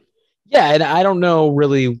 Yeah, and I don't know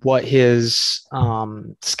really what his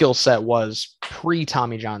skill set was pre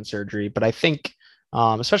Tommy John surgery, but I think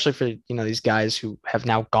especially for these guys who have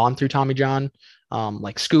now gone through Tommy John,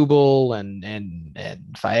 like Skubal and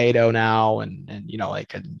Faedo now, and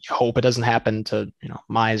like I hope it doesn't happen to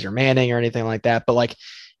Mize or Manning or anything like that. But like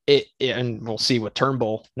it and we'll see with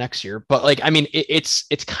Turnbull next year. But like I mean, it's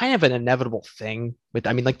kind of an inevitable thing. With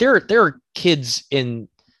like there are kids in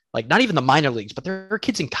like not even the minor leagues, but there are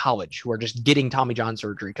kids in college who are just getting Tommy John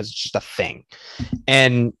surgery because it's just a thing,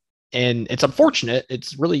 and it's unfortunate.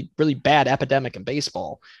 It's really, really bad epidemic in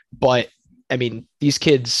baseball. But I mean, these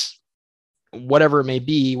kids, whatever it may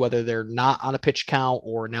be, whether they're not on a pitch count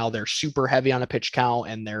or now they're super heavy on a pitch count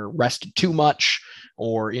and they're rested too much,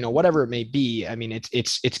 or whatever it may be. I mean,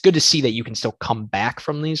 it's good to see that you can still come back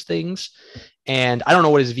from these things. And I don't know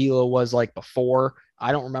what his velo was like before.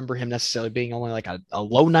 I don't remember him necessarily being only like a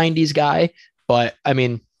low 90s guy, but I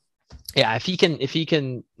mean, yeah, if he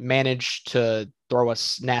can manage to throw a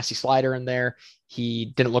nasty slider in there. He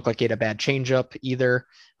didn't look like he had a bad changeup either.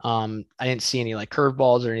 I didn't see any like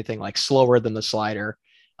curveballs or anything like slower than the slider.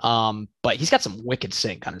 But he's got some wicked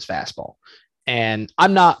sink on his fastball. And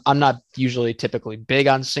I'm not usually typically big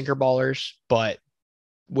on sinker ballers, but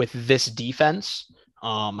with this defense,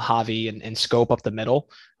 Javi and Scope up the middle,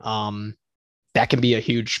 that can be a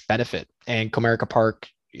huge benefit. And Comerica Park,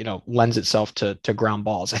 lends itself to ground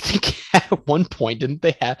balls. I think at one point,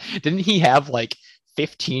 didn't he have like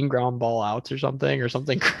 15 ground ball outs or something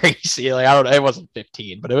crazy? Like, I don't know, it wasn't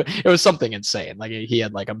 15, but it was something insane. Like he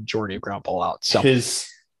had like a majority of ground ball outs. So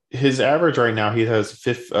his average right now, he has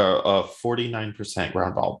 49%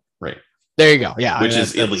 ground ball rate. There you go. Yeah. Which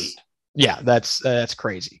is elite. Yeah. That's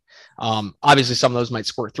crazy. Obviously some of those might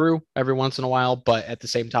squirt through every once in a while, but at the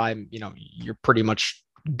same time, you're pretty much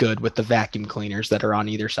good with the vacuum cleaners that are on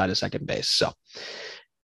either side of second base. So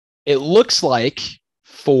it looks like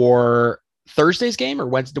for Thursday's game or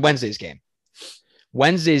Wednesday's game,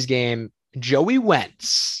 Joey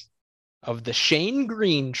Wentz of the Shane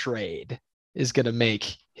Green trade is going to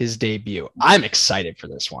make his debut. I'm excited for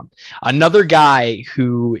this one. Another guy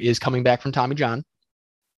who is coming back from Tommy John.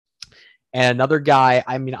 And another guy,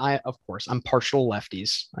 I mean, of course, I'm partial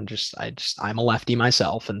lefties. I'm a lefty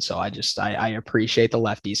myself. And so I appreciate the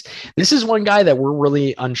lefties. This is one guy that we're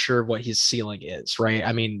really unsure of what his ceiling is, right?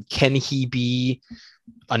 I mean, can he be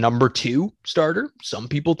a number 2 starter? Some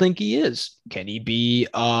people think he is. Can he be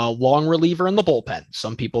a long reliever in the bullpen?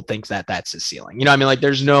 Some people think that that's his ceiling. I mean, like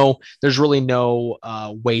there's really no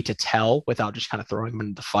way to tell without just kind of throwing him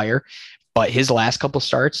into the fire. But his last couple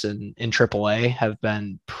starts in AAA have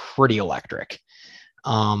been pretty electric.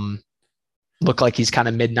 Look like he's kind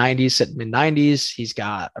of mid-90s, sitting mid-90s. He's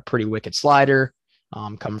got a pretty wicked slider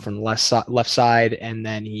coming from the left side, and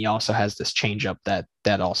then he also has this changeup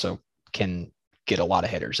that also can get a lot of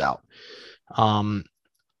hitters out.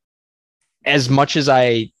 As much as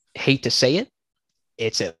I hate to say it,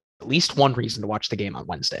 it's at at least one reason to watch the game on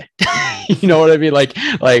Wednesday. You know what I mean?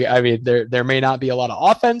 I mean, there may not be a lot of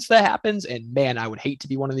offense that happens, and man, I would hate to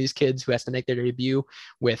be one of these kids who has to make their debut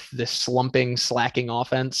with this slumping, slacking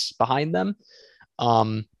offense behind them.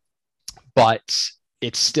 But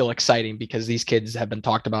it's still exciting because these kids have been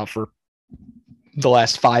talked about for the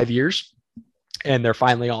last 5 years, and they're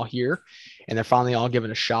finally all here, and they're finally all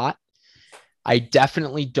given a shot. I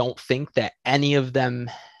definitely don't think that any of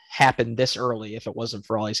them happened this early if it wasn't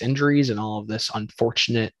for all these injuries and all of this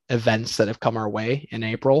unfortunate events that have come our way in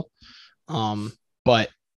April. But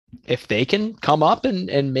if they can come up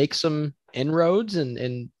and make some inroads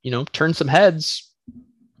and turn some heads,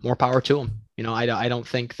 more power to them. I don't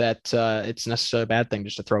think that it's necessarily a bad thing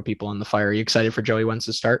just to throw people in the fire. Are you excited for Joey Wentz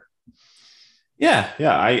to start? Yeah.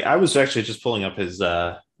 I was actually just pulling up his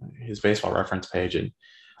baseball reference page, and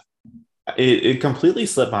it completely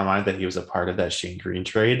slipped my mind that he was a part of that Shane Green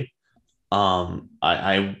trade.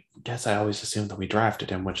 I guess I always assumed that we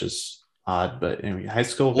drafted him, which is odd, but anyway, high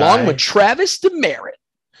school guy. Along with Travis DeMerit,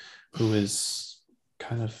 who is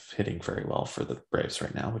kind of hitting very well for the Braves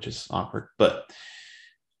right now, which is awkward, but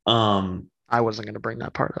I wasn't going to bring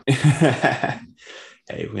that part up.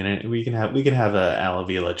 Hey, we can have a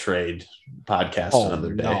Alavila trade podcast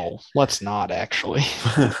another day. No, let's not actually.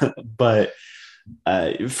 But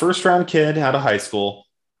first round kid out of high school,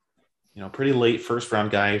 pretty late first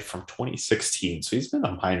round guy from 2016. So he's been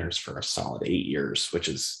on minors for a solid 8 years, which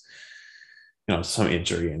is, some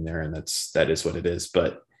injury in there, and that is what it is.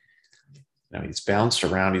 But he's bounced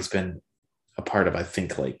around. He's been a part of, I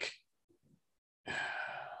think, like,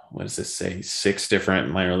 what does this say? 6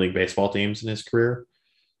 different minor league baseball teams in his career.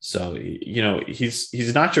 So,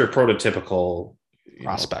 he's not your prototypical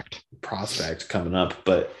prospect coming up,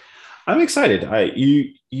 but I'm excited.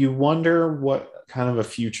 You wonder what kind of a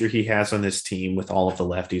future he has on this team with all of the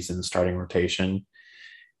lefties in the starting rotation.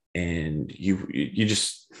 And you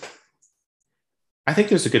just, I think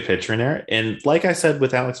there's a good pitcher in there. And like I said,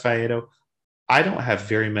 with Alex Faedo, I don't have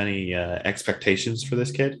very many expectations for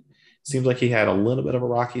this kid. Seems like he had a little bit of a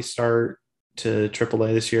rocky start to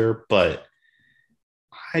AAA this year, but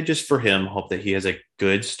I just, for him, hope that he has a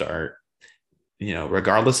good start,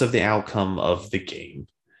 regardless of the outcome of the game.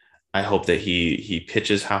 I hope that he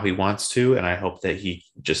pitches how he wants to, and I hope that he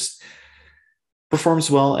just performs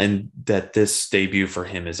well, and that this debut for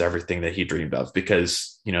him is everything that he dreamed of,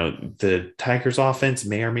 because, the Tigers offense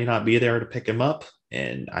may or may not be there to pick him up,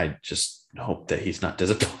 and I just hope that he's not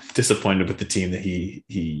disappointed with the team that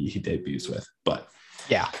he debuts with. But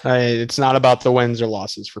yeah, it's not about the wins or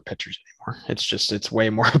losses for pitchers anymore. It's way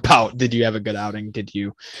more about, did you have a good outing? Did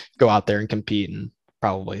you go out there and compete and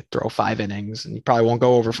probably throw 5 innings? And you probably won't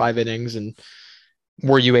go over 5 innings. And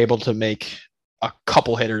were you able to make a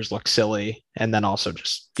couple hitters look silly, and then also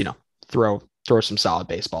just, throw some solid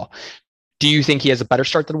baseball? Do you think he has a better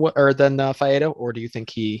start than Faedo, or do you think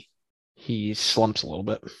he slumps a little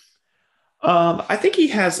bit? I think he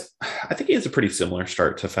has a pretty similar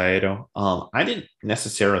start to Faedo. I didn't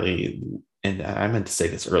necessarily, and I meant to say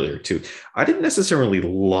this earlier too, I didn't necessarily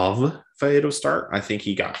love Faedo's start. I think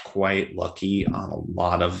he got quite lucky on a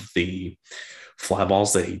lot of the fly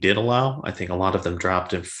balls that he did allow. I think a lot of them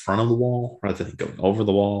dropped in front of the wall rather than going over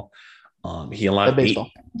the wall. He allowed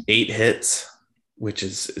eight hits, which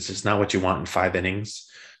is just not what you want in 5 innings.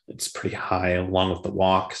 It's pretty high along with the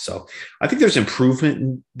walk. So I think there's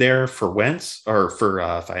improvement there for Wentz, or for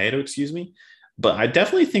Faedo, excuse me. But I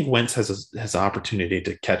definitely think Wentz has an opportunity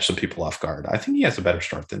to catch some people off guard. I think he has a better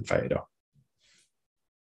start than Faedo.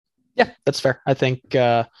 Yeah, that's fair. I think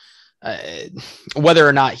whether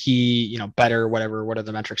or not he, better, what do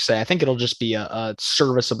the metrics say? I think it'll just be a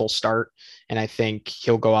serviceable start. And I think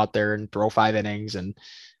he'll go out there and throw 5 innings, and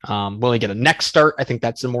will he get a next start? I think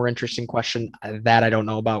that's a more interesting question that I don't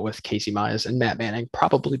know about, with Casey Mize and Matt Manning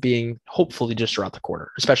probably being hopefully just around the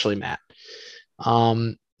corner, especially Matt.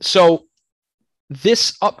 So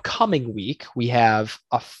this upcoming week, we have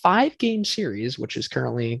a 5-game series, which is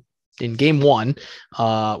currently in game 1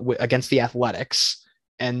 against the Athletics.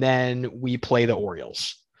 And then we play the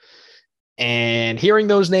Orioles. And hearing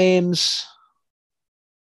those names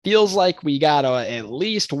feels like we got to at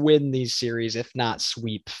least win these series, if not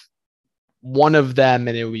sweep one of them.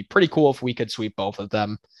 And it would be pretty cool if we could sweep both of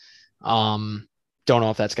them. Don't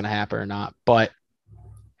know if that's going to happen or not, but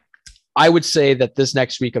I would say that this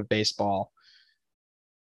next week of baseball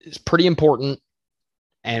is pretty important.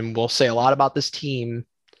 And we'll say a lot about this team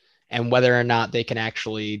and whether or not they can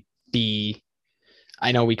actually be.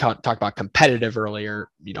 I know we talked about competitive earlier.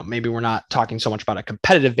 Maybe we're not talking so much about a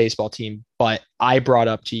competitive baseball team, but I brought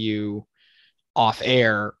up to you off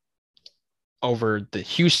air over the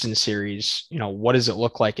Houston series, what does it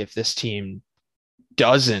look like if this team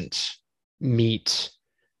doesn't meet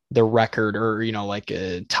the record or,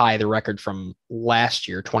 tie the record from last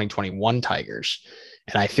year, 2021 Tigers?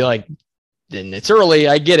 And I feel like, and it's early,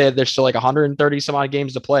 I get it. There's still like 130 some odd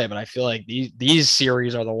games to play, but I feel like these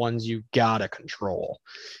series are the ones you gotta control.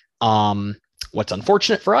 What's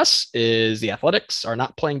unfortunate for us is the Athletics are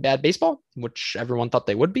not playing bad baseball, which everyone thought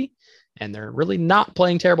they would be, and they're really not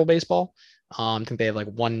playing terrible baseball. I think they have like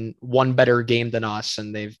one better game than us,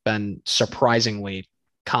 and they've been surprisingly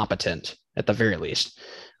competent at the very least,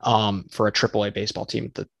 for a AAA baseball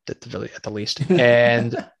team at the least.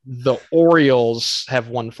 And the Orioles have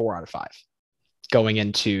won 4 out of 5 going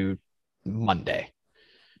into Monday.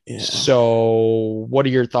 Yeah. So what are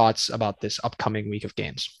your thoughts about this upcoming week of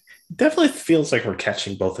games? Definitely feels like we're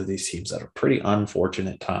catching both of these teams at a pretty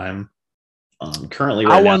unfortunate time. Currently,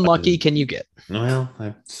 right, how unlucky can you get? Well,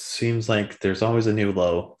 it seems like there's always a new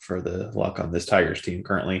low for the luck on this Tigers team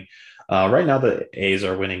currently. Right now, the A's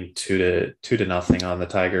are winning 2-0 on the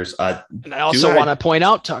Tigers. And I also want to point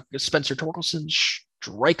out Spencer Torkelson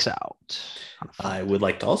strikes out. I would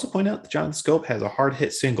like to also point out that John Scope has a hard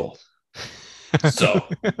hit single. So,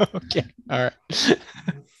 okay, all right.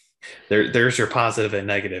 There's your positive and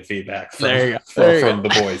negative feedback from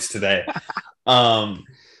the boys today.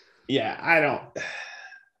 Yeah, I don't.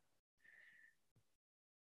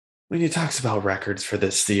 When he talks about records for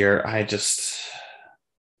this year,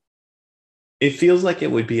 it feels like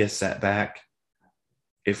it would be a setback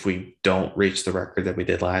if we don't reach the record that we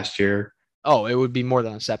did last year. Oh, it would be more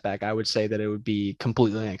than a setback. I would say that it would be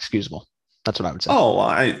completely inexcusable. That's what I would say. Oh,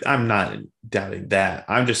 I'm not doubting that.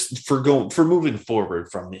 I'm just for moving forward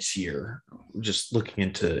from this year, just looking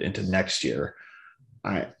into next year.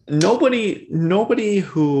 Nobody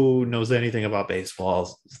who knows anything about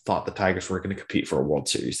baseball thought the Tigers were going to compete for a World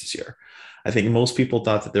Series this year. I think most people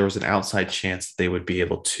thought that there was an outside chance that they would be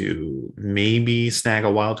able to maybe snag a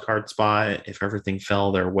wild card spot if everything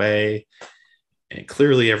fell their way. And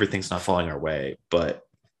clearly everything's not falling our way, but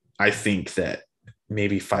I think that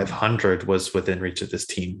maybe 500 was within reach of this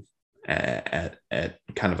team at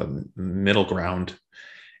kind of a middle ground,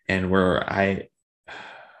 and where I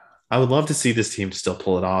would love to see this team still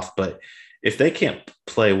pull it off. But if they can't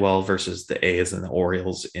play well versus the A's and the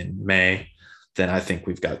Orioles in May, then I think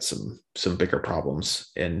we've got some bigger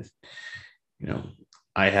problems. And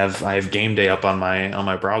I have game day up on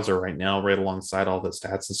my browser right now, right alongside all the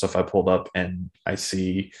stats and stuff I pulled up, and I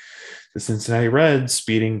see the Cincinnati Reds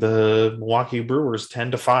beating the Milwaukee Brewers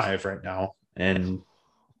 10-5 right now. And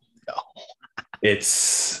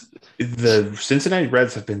it's the Cincinnati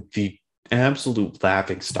Reds have been the absolute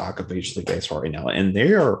laughing stock of Major League Baseball right now, and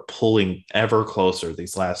they are pulling ever closer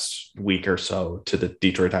these last week or so to the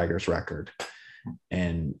Detroit Tigers record.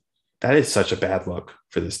 And that is such a bad look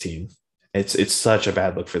for this team. It's such a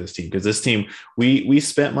bad look for this team, because this team, we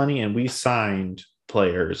spent money and we signed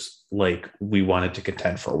players like we wanted to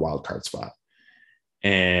contend for a wild card spot.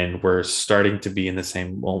 And we're starting to be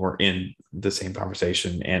we're in the same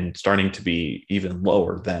conversation and starting to be even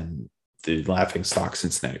lower than the laughing stock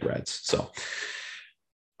Cincinnati Reds. So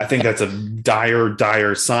I think that's a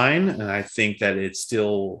dire sign. And I think that it's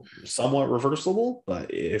still somewhat reversible,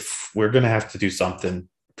 but if we're going to have to do something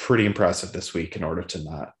pretty impressive this week in order to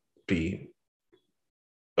not be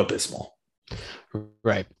abysmal.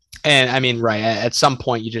 Right. And I mean, right. At some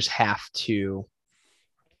point you just have to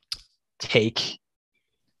take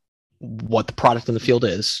what the product on the field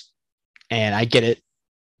is. And I get it.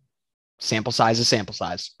 Sample size is sample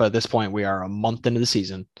size. But at this point, we are a month into the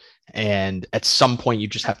season. And at some point, you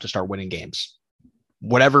just have to start winning games.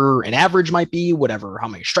 Whatever an average might be, how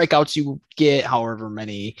many strikeouts you get, however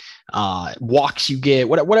many walks you get,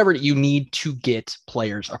 whatever you need to get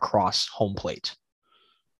players across home plate.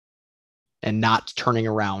 And not turning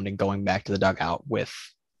around and going back to the dugout with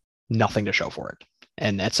nothing to show for it.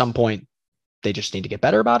 And at some point, they just need to get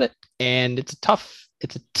better about it. And it's a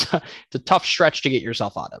tough stretch to get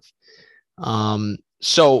yourself out of.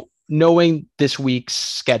 So knowing this week's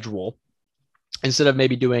schedule, instead of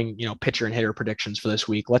maybe doing, pitcher and hitter predictions for this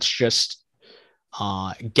week, let's just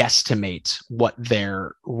guesstimate what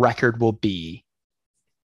their record will be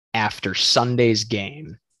after Sunday's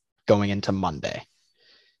game going into Monday.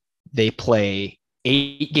 They play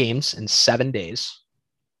 8 games in 7 days.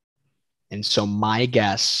 And so my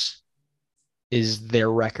guess is their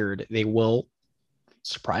record, they will,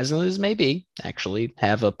 surprisingly as may be, actually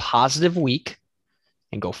have a positive week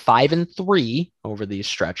and go 5-3 over these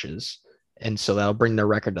stretches. And so that'll bring their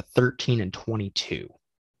record to 13-22.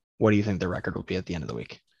 What do you think their record will be at the end of the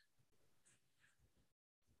week?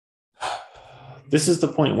 This is the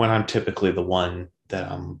point when I'm typically the one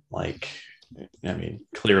that I'm like, I mean,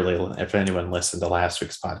 clearly, if anyone listened to last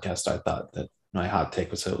week's podcast, I thought that my hot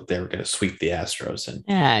take was that they were going to sweep the Astros, and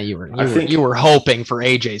yeah, you were hoping for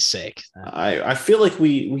AJ's sake. I feel like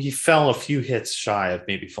we fell a few hits shy of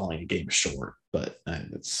maybe falling a game short, but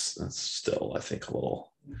that's still, I think, a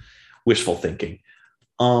little wishful thinking.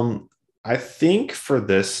 I think for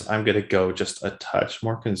this, I'm going to go just a touch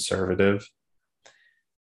more conservative.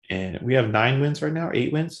 And we have 9 wins right now,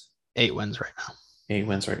 8 wins? 8 wins right now. 8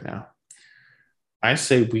 wins right now. I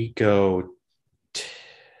say we go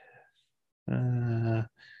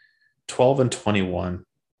 12-21.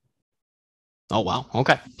 Oh, wow.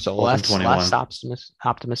 Okay. So less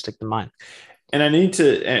optimistic than mine. And I need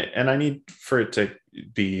for it to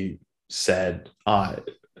be said,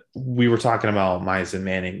 we were talking about Mize and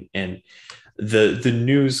Manning, and the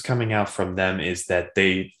news coming out from them is that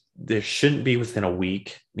they shouldn't be within a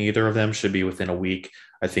week. Neither of them should be within a week.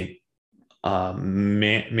 I think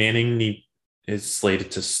Manning is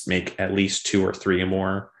slated to make at least 2 or 3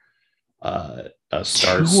 more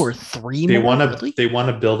starts. 2 or 3 they more? They want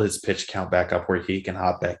to build his pitch count back up where he can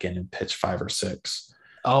hop back in and pitch 5 or 6.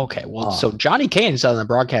 Okay. Well, so Johnny Kane said on the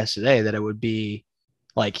broadcast today that it would be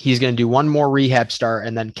like he's going to do 1 more rehab start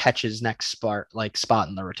and then catch his next spot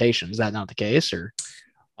in the rotation. Is that not the case, or?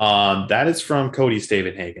 That is from Cody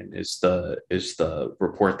Stavenhagen is the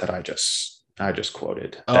report that I just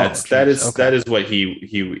quoted. That is what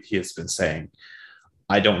he has been saying.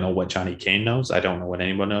 I don't know what Johnny Kane knows. I don't know what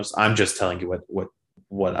anyone knows. I'm just telling you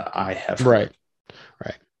what I have heard.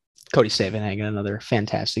 Right. Cody Stavenhagen, another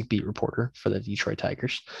fantastic beat reporter for the Detroit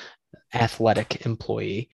Tigers, athletic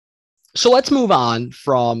employee. So let's move on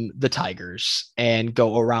from the Tigers and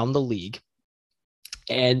go around the league.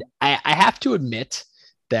 And I have to admit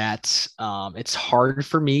that it's hard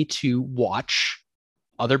for me to watch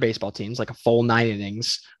other baseball teams like a full 9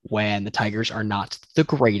 innings when the Tigers are not the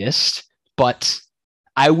greatest. But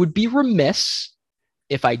I would be remiss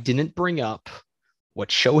if I didn't bring up what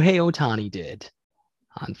Shohei Ohtani did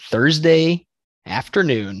on Thursday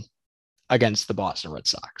afternoon against the Boston Red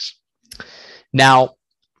Sox. Now,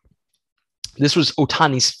 this was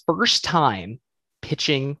Ohtani's first time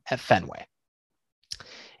pitching at Fenway.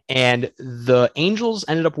 And the Angels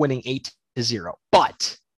ended up winning 8-0.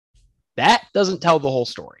 But that doesn't tell the whole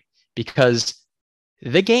story because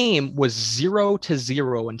the game was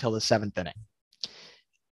 0-0 until the 7th inning.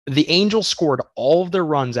 The Angels scored all of their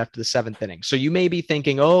runs after the 7th inning. So you may be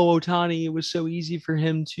thinking, oh, Ohtani, it was so easy for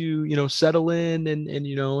him to, settle in and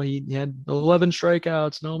he had 11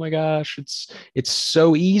 strikeouts. And oh my gosh, it's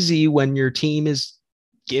so easy when your team is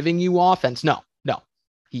giving you offense. No.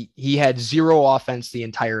 He had 0 offense the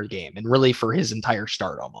entire game and really for his entire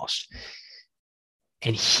start almost.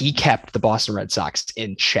 And he kept the Boston Red Sox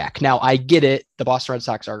in check. Now, I get it. The Boston Red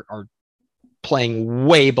Sox are playing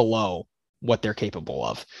way below what they're capable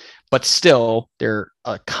of. But still, they're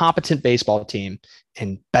a competent baseball team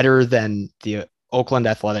and better than the Oakland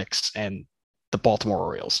Athletics and the Baltimore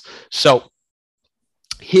Orioles. So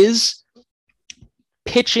his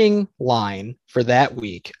pitching line for that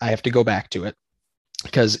week, I have to go back to it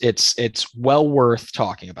because it's well worth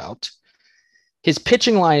talking about. His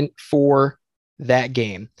pitching line for that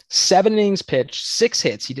game, 7 innings pitched, 6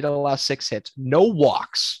 hits. He did allow 6 hits, no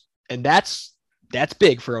walks. And that's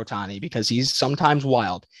big for Ohtani because he's sometimes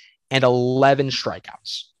wild, and 11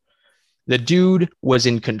 strikeouts. The dude was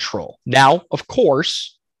in control. Now, of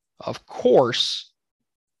course,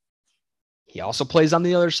 he also plays on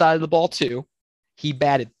the other side of the ball too. He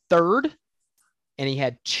batted 3rd, and he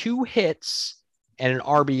had 2 hits and an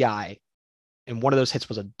RBI, and one of those hits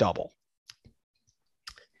was a double.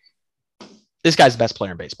 This guy's the best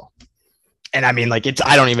player in baseball. And I mean, I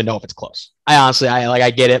don't even know if it's close.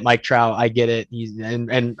 I get it. Mike Trout, I get it.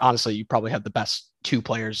 And honestly, you probably have the best 2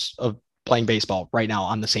 players of playing baseball right now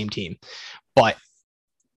on the same team. But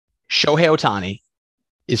Shohei Ohtani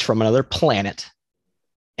is from another planet.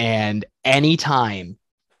 And anytime,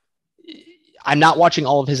 I'm not watching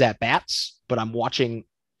all of his at-bats, but I'm watching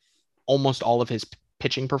almost all of his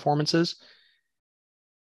pitching performances.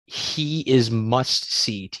 He is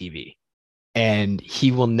must-see TV. And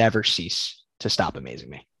he will never cease to stop amazing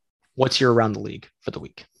me. What's your around the league for the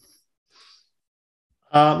week?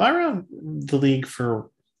 My around the league for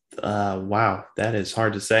wow, that is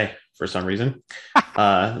hard to say for some reason.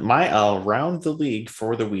 My around the league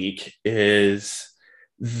for the week is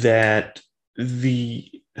that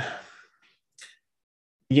the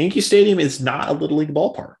Yankee Stadium is not a little league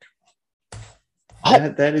ballpark.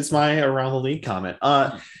 That is my around the league comment.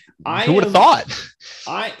 Who would have thought?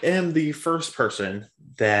 I am the first person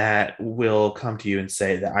that will come to you and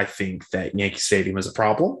say that I think that Yankee Stadium is a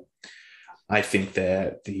problem. I think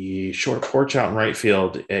that the short porch out in right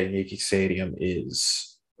field at Yankee Stadium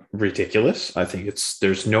is ridiculous. I think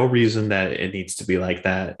there's no reason that it needs to be like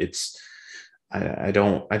that. I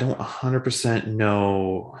don't 100%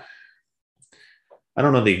 know. I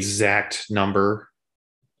don't know the exact number,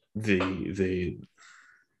 the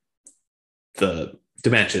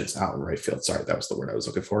dimensions out in right field. Sorry, that was the word I was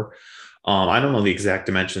looking for. I don't know the exact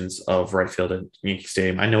dimensions of right field at Yankee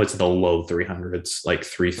Stadium. I know it's in the low 300s, like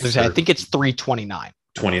 330. I think it's 329.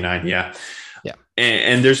 29, yeah. Yeah.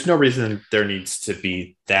 And there's no reason there needs to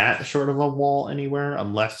be that short of a wall anywhere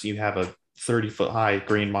unless you have a 30-foot high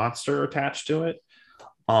green monster attached to it.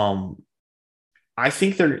 I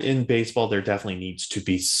think in baseball, there definitely needs to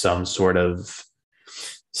be some sort of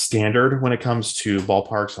standard when it comes to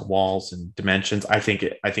ballparks and walls and dimensions. I think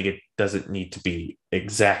it doesn't need to be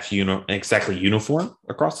exactly uniform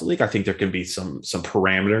across the league. I think there can be some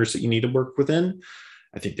parameters that you need to work within.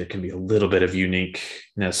 I think there can be a little bit of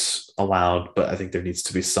uniqueness allowed, but I think there needs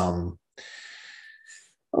to be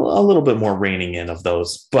a little bit more reining in of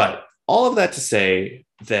those. But all of that to say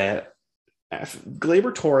that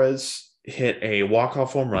Gleyber Torres hit a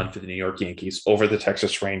walk-off home run for the New York Yankees over the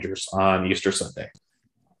Texas Rangers on Easter Sunday.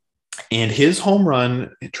 And his home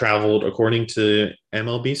run traveled, according to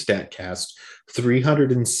MLB StatCast,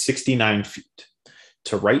 369 feet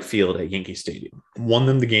to right field at Yankee Stadium. Won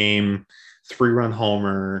them the game, 3-run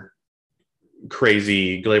homer,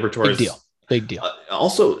 crazy. Gleyber Torres. Big deal.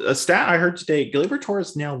 Also, a stat I heard today, Gleyber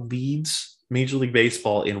Torres now leads Major League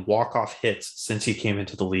Baseball in walk-off hits since he came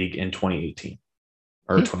into the league in 2018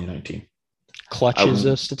 or 2019. Clutch is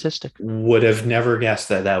a statistic. Would have never guessed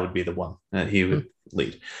that would be the one that he would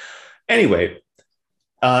lead. Anyway,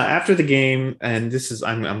 after the game, and this is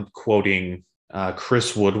I'm quoting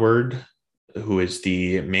Chris Woodward, who is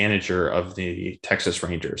the manager of the Texas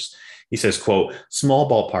Rangers. He says, quote, "Small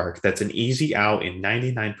ballpark, that's an easy out in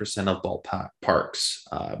 99% of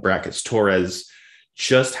ballparks, brackets. Torres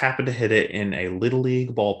just happened to hit it in a little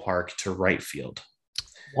league ballpark to right field."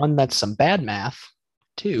 One that's some bad math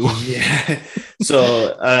too. Yeah.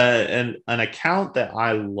 So an account that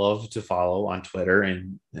I love to follow on Twitter,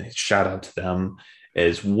 and shout out to them,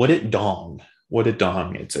 is What It Dong.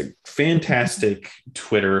 It's a fantastic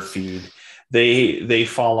Twitter feed. They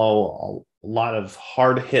follow a lot of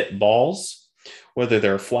hard hit balls, whether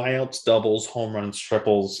they're flyouts, doubles, home runs,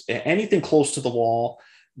 triples, anything close to the wall.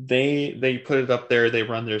 They put it up there, they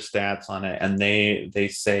run their stats on it, and they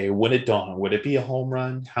say, would it dawn? Would it be a home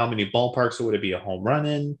run? How many ballparks would it be a home run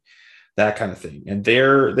in? That kind of thing. And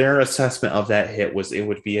their assessment of that hit was it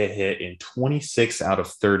would be a hit in 26 out of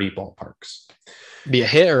 30 ballparks. Be a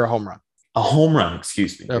hit or a home run? A home run,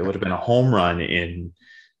 excuse me. Okay. It would have been a home run in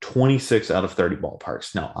 26 out of 30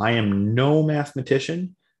 ballparks. Now, I am no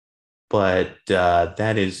mathematician, but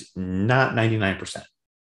that is not 99%.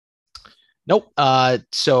 Nope.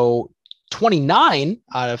 So 29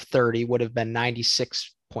 out of 30 would have been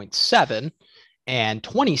 96.7, and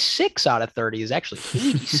 26 out of 30 is actually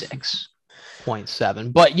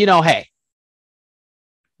 86.7. But hey,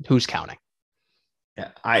 who's counting? Yeah,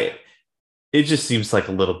 it just seems like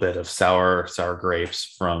a little bit of sour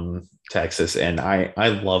grapes from Texas, and I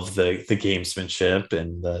love the gamesmanship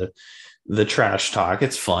and the trash talk.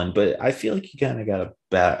 It's fun, but I feel like you kind of got to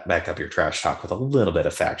back up your trash talk with a little bit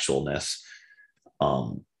of factualness.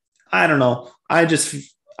 I don't know. I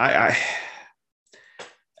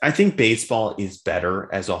think baseball is better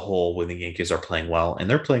as a whole when the Yankees are playing well, and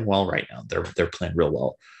they're playing well right now. They're playing real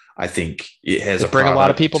well. I think it has bring a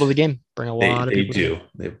lot of people to the game. They do.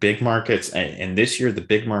 They have big markets, and this year the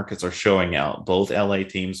big markets are showing out. Both LA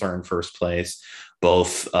teams are in first place.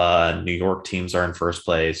 Both New York teams are in first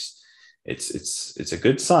place. It's a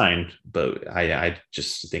good sign, but I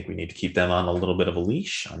just think we need to keep them on a little bit of a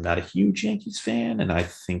leash. I'm not a huge Yankees fan, and I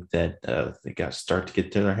think that they got to start to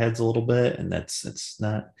get to their heads a little bit, and it's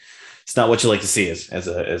not what you like to see as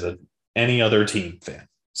any other team fan.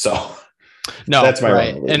 So no, that's my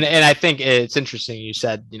right. And I think it's interesting. You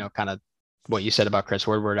said kind of what you said about Chris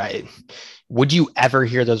Woodward. Would you ever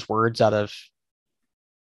hear those words out of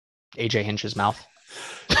AJ Hinch's mouth?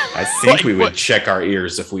 I think we would check our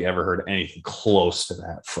ears if we ever heard anything close to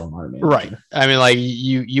that from our manager. Right. I mean,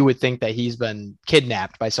 you would think that he's been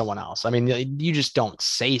kidnapped by someone else. I mean, you just don't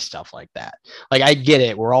say stuff like that. I get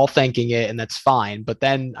it. We're all thinking it, and that's fine. But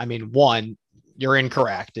then, I mean, one, you're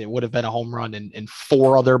incorrect. It would have been a home run in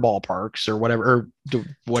 4 other ballparks or whatever it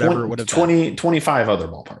would have 25 other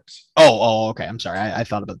ballparks. Oh, okay. I'm sorry. I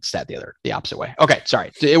thought about the stat the opposite way. Okay.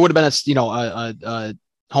 Sorry. It would have been a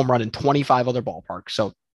home run in 25 other ballparks.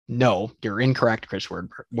 So No, you're incorrect, Chris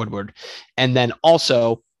Woodward. And then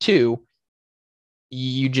also, 2,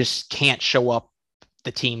 you just can't show up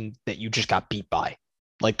the team that you just got beat by.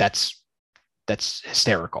 Like that's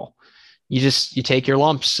hysterical. You take your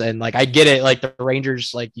lumps, and like I get it. Like the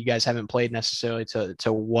Rangers, like you guys haven't played necessarily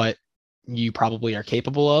to what you probably are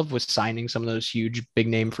capable of with signing some of those huge big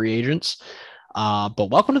name free agents. But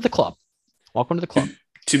welcome to the club. Welcome to the club.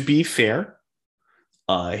 To be fair,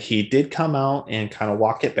 he did come out and kind of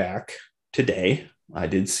walk it back today. I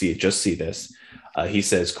did see this. He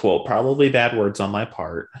says, quote, probably bad words on my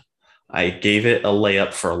part. I gave it a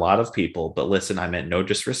layup for a lot of people, but listen, I meant no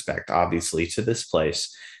disrespect, obviously, to this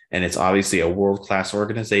place. And it's obviously a world-class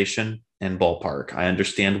organization and ballpark. I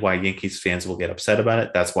understand why Yankees fans will get upset about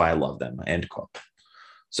it. That's why I love them, end quote.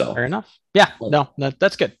 So fair enough. Yeah, no,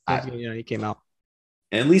 that's good. He came out.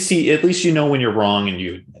 At least you know when you're wrong and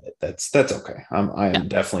you admit it. That's okay. I'm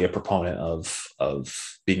definitely a proponent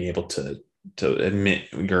of being able to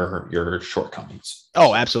admit your shortcomings.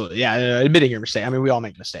 Oh, absolutely. Yeah. Admitting your mistake. I mean, we all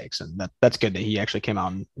make mistakes, and that's good that he actually came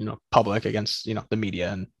out and, public against, the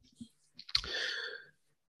media and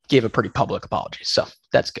gave a pretty public apology. So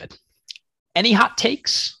that's good. Any hot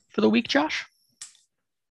takes for the week, Josh?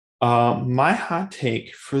 My hot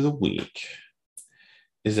take for the week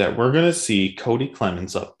is that we're going to see Cody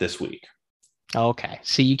Clemens up this week. Okay.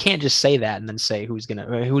 See, you can't just say that and then say who's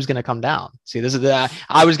gonna come down. See, this is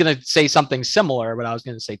I was gonna say something similar, but I was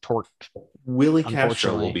gonna say Torque. Willie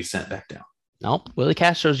Castro will be sent back down. Nope. Willie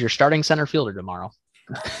Castro's your starting center fielder tomorrow.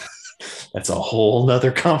 That's a whole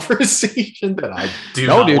nother conversation that I do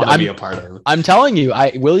not want to be a part of. I'm telling you,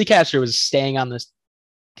 Willie Castro is staying on this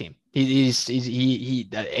team.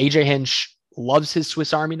 AJ Hinch loves his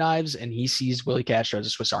Swiss Army knives, and he sees Willie Castro as a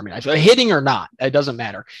Swiss Army knife. Hitting or not, it doesn't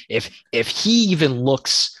matter. If he even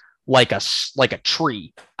looks like a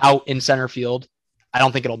tree out in center field, I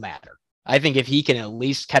don't think it'll matter. I think if he can at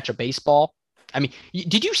least catch a baseball. I mean,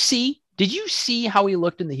 did you see how he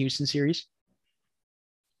looked in the Houston series?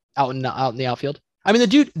 Out in the outfield. I mean,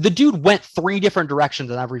 the dude went 3 different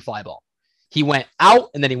directions on every fly ball. He went out,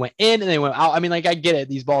 and then he went in, and then he went out. I mean, like, I get it.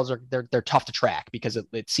 These balls they're tough to track because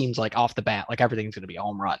it seems like off the bat, like everything's going to be a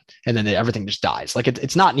home run, and then everything just dies. Like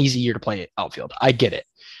it's not an easy year to play outfield. I get it,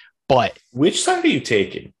 but which side are you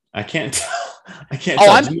taking? I can't tell.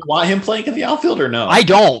 Do you want him playing in the outfield or no? I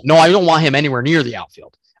don't. No, I don't want him anywhere near the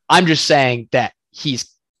outfield. I'm just saying that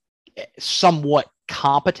he's somewhat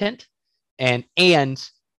competent, and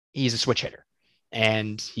he's a switch hitter.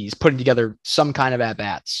 And he's putting together some kind of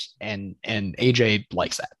at-bats, and AJ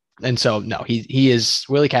likes that. And so, no,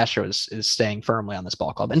 Willie Castro is staying firmly on this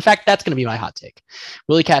ball club. In fact, that's going to be my hot take.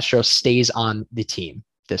 Willie Castro stays on the team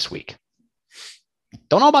this week.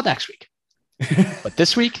 Don't know about next week, but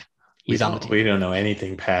this week, he's on the team. We don't know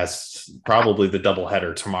anything past probably the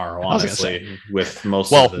doubleheader tomorrow, honestly, with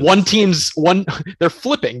most of they're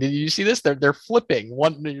flipping. Did you see this? They're flipping.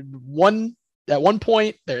 One at one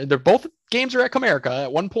point, they're both games are at Comerica.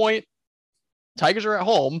 At one point, Tigers are at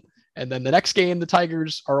home, and then the next game, the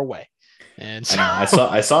Tigers are away. And so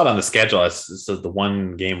I saw it on the schedule. It said the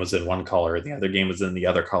one game was in one color, the other game was in the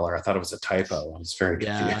other color. I thought it was a typo. I was very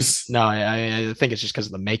confused. No, I think it's just because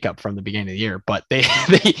of the makeup from the beginning of the year. But they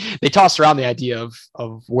tossed around the idea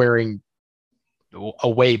of wearing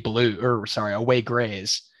away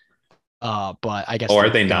grays. But I guess. Oh, are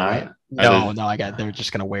they not? No. They're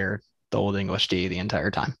just gonna wear the Old English D the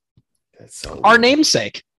entire time. That's so our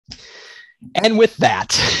namesake. And with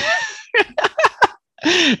that,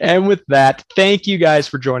 thank you guys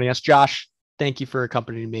for joining us. Josh, thank you for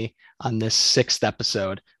accompanying me on this 6th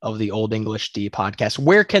episode of the Old English D podcast.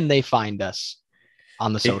 Where can they find us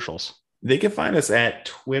on the socials? They can find us at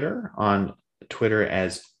Twitter, on Twitter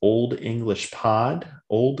as Old English Pod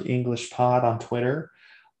on Twitter.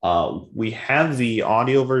 We have the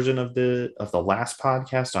audio version of the last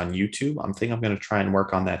podcast on YouTube. I'm going to try and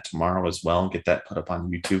work on that tomorrow as well and get that put up on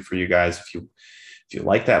YouTube for you guys. If you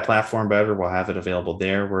like that platform better, we'll have it available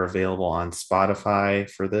there. We're available on Spotify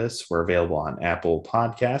for this. We're available on Apple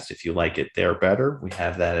Podcast. If you like it there better, we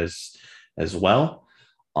have that as well.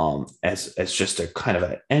 As just a kind of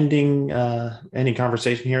an ending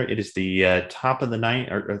conversation here. It is the top of the ninth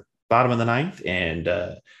or bottom of the 9th, and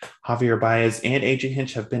Javier Baez and AJ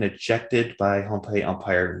Hinch have been ejected by home plate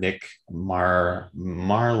umpire Nick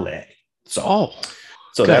Marley. So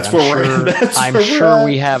that's where I'm sure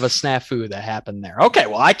we have a snafu that happened there. Okay,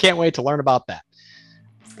 well, I can't wait to learn about that.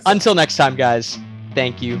 Until next time, guys,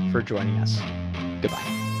 thank you for joining us.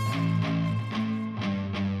 Goodbye.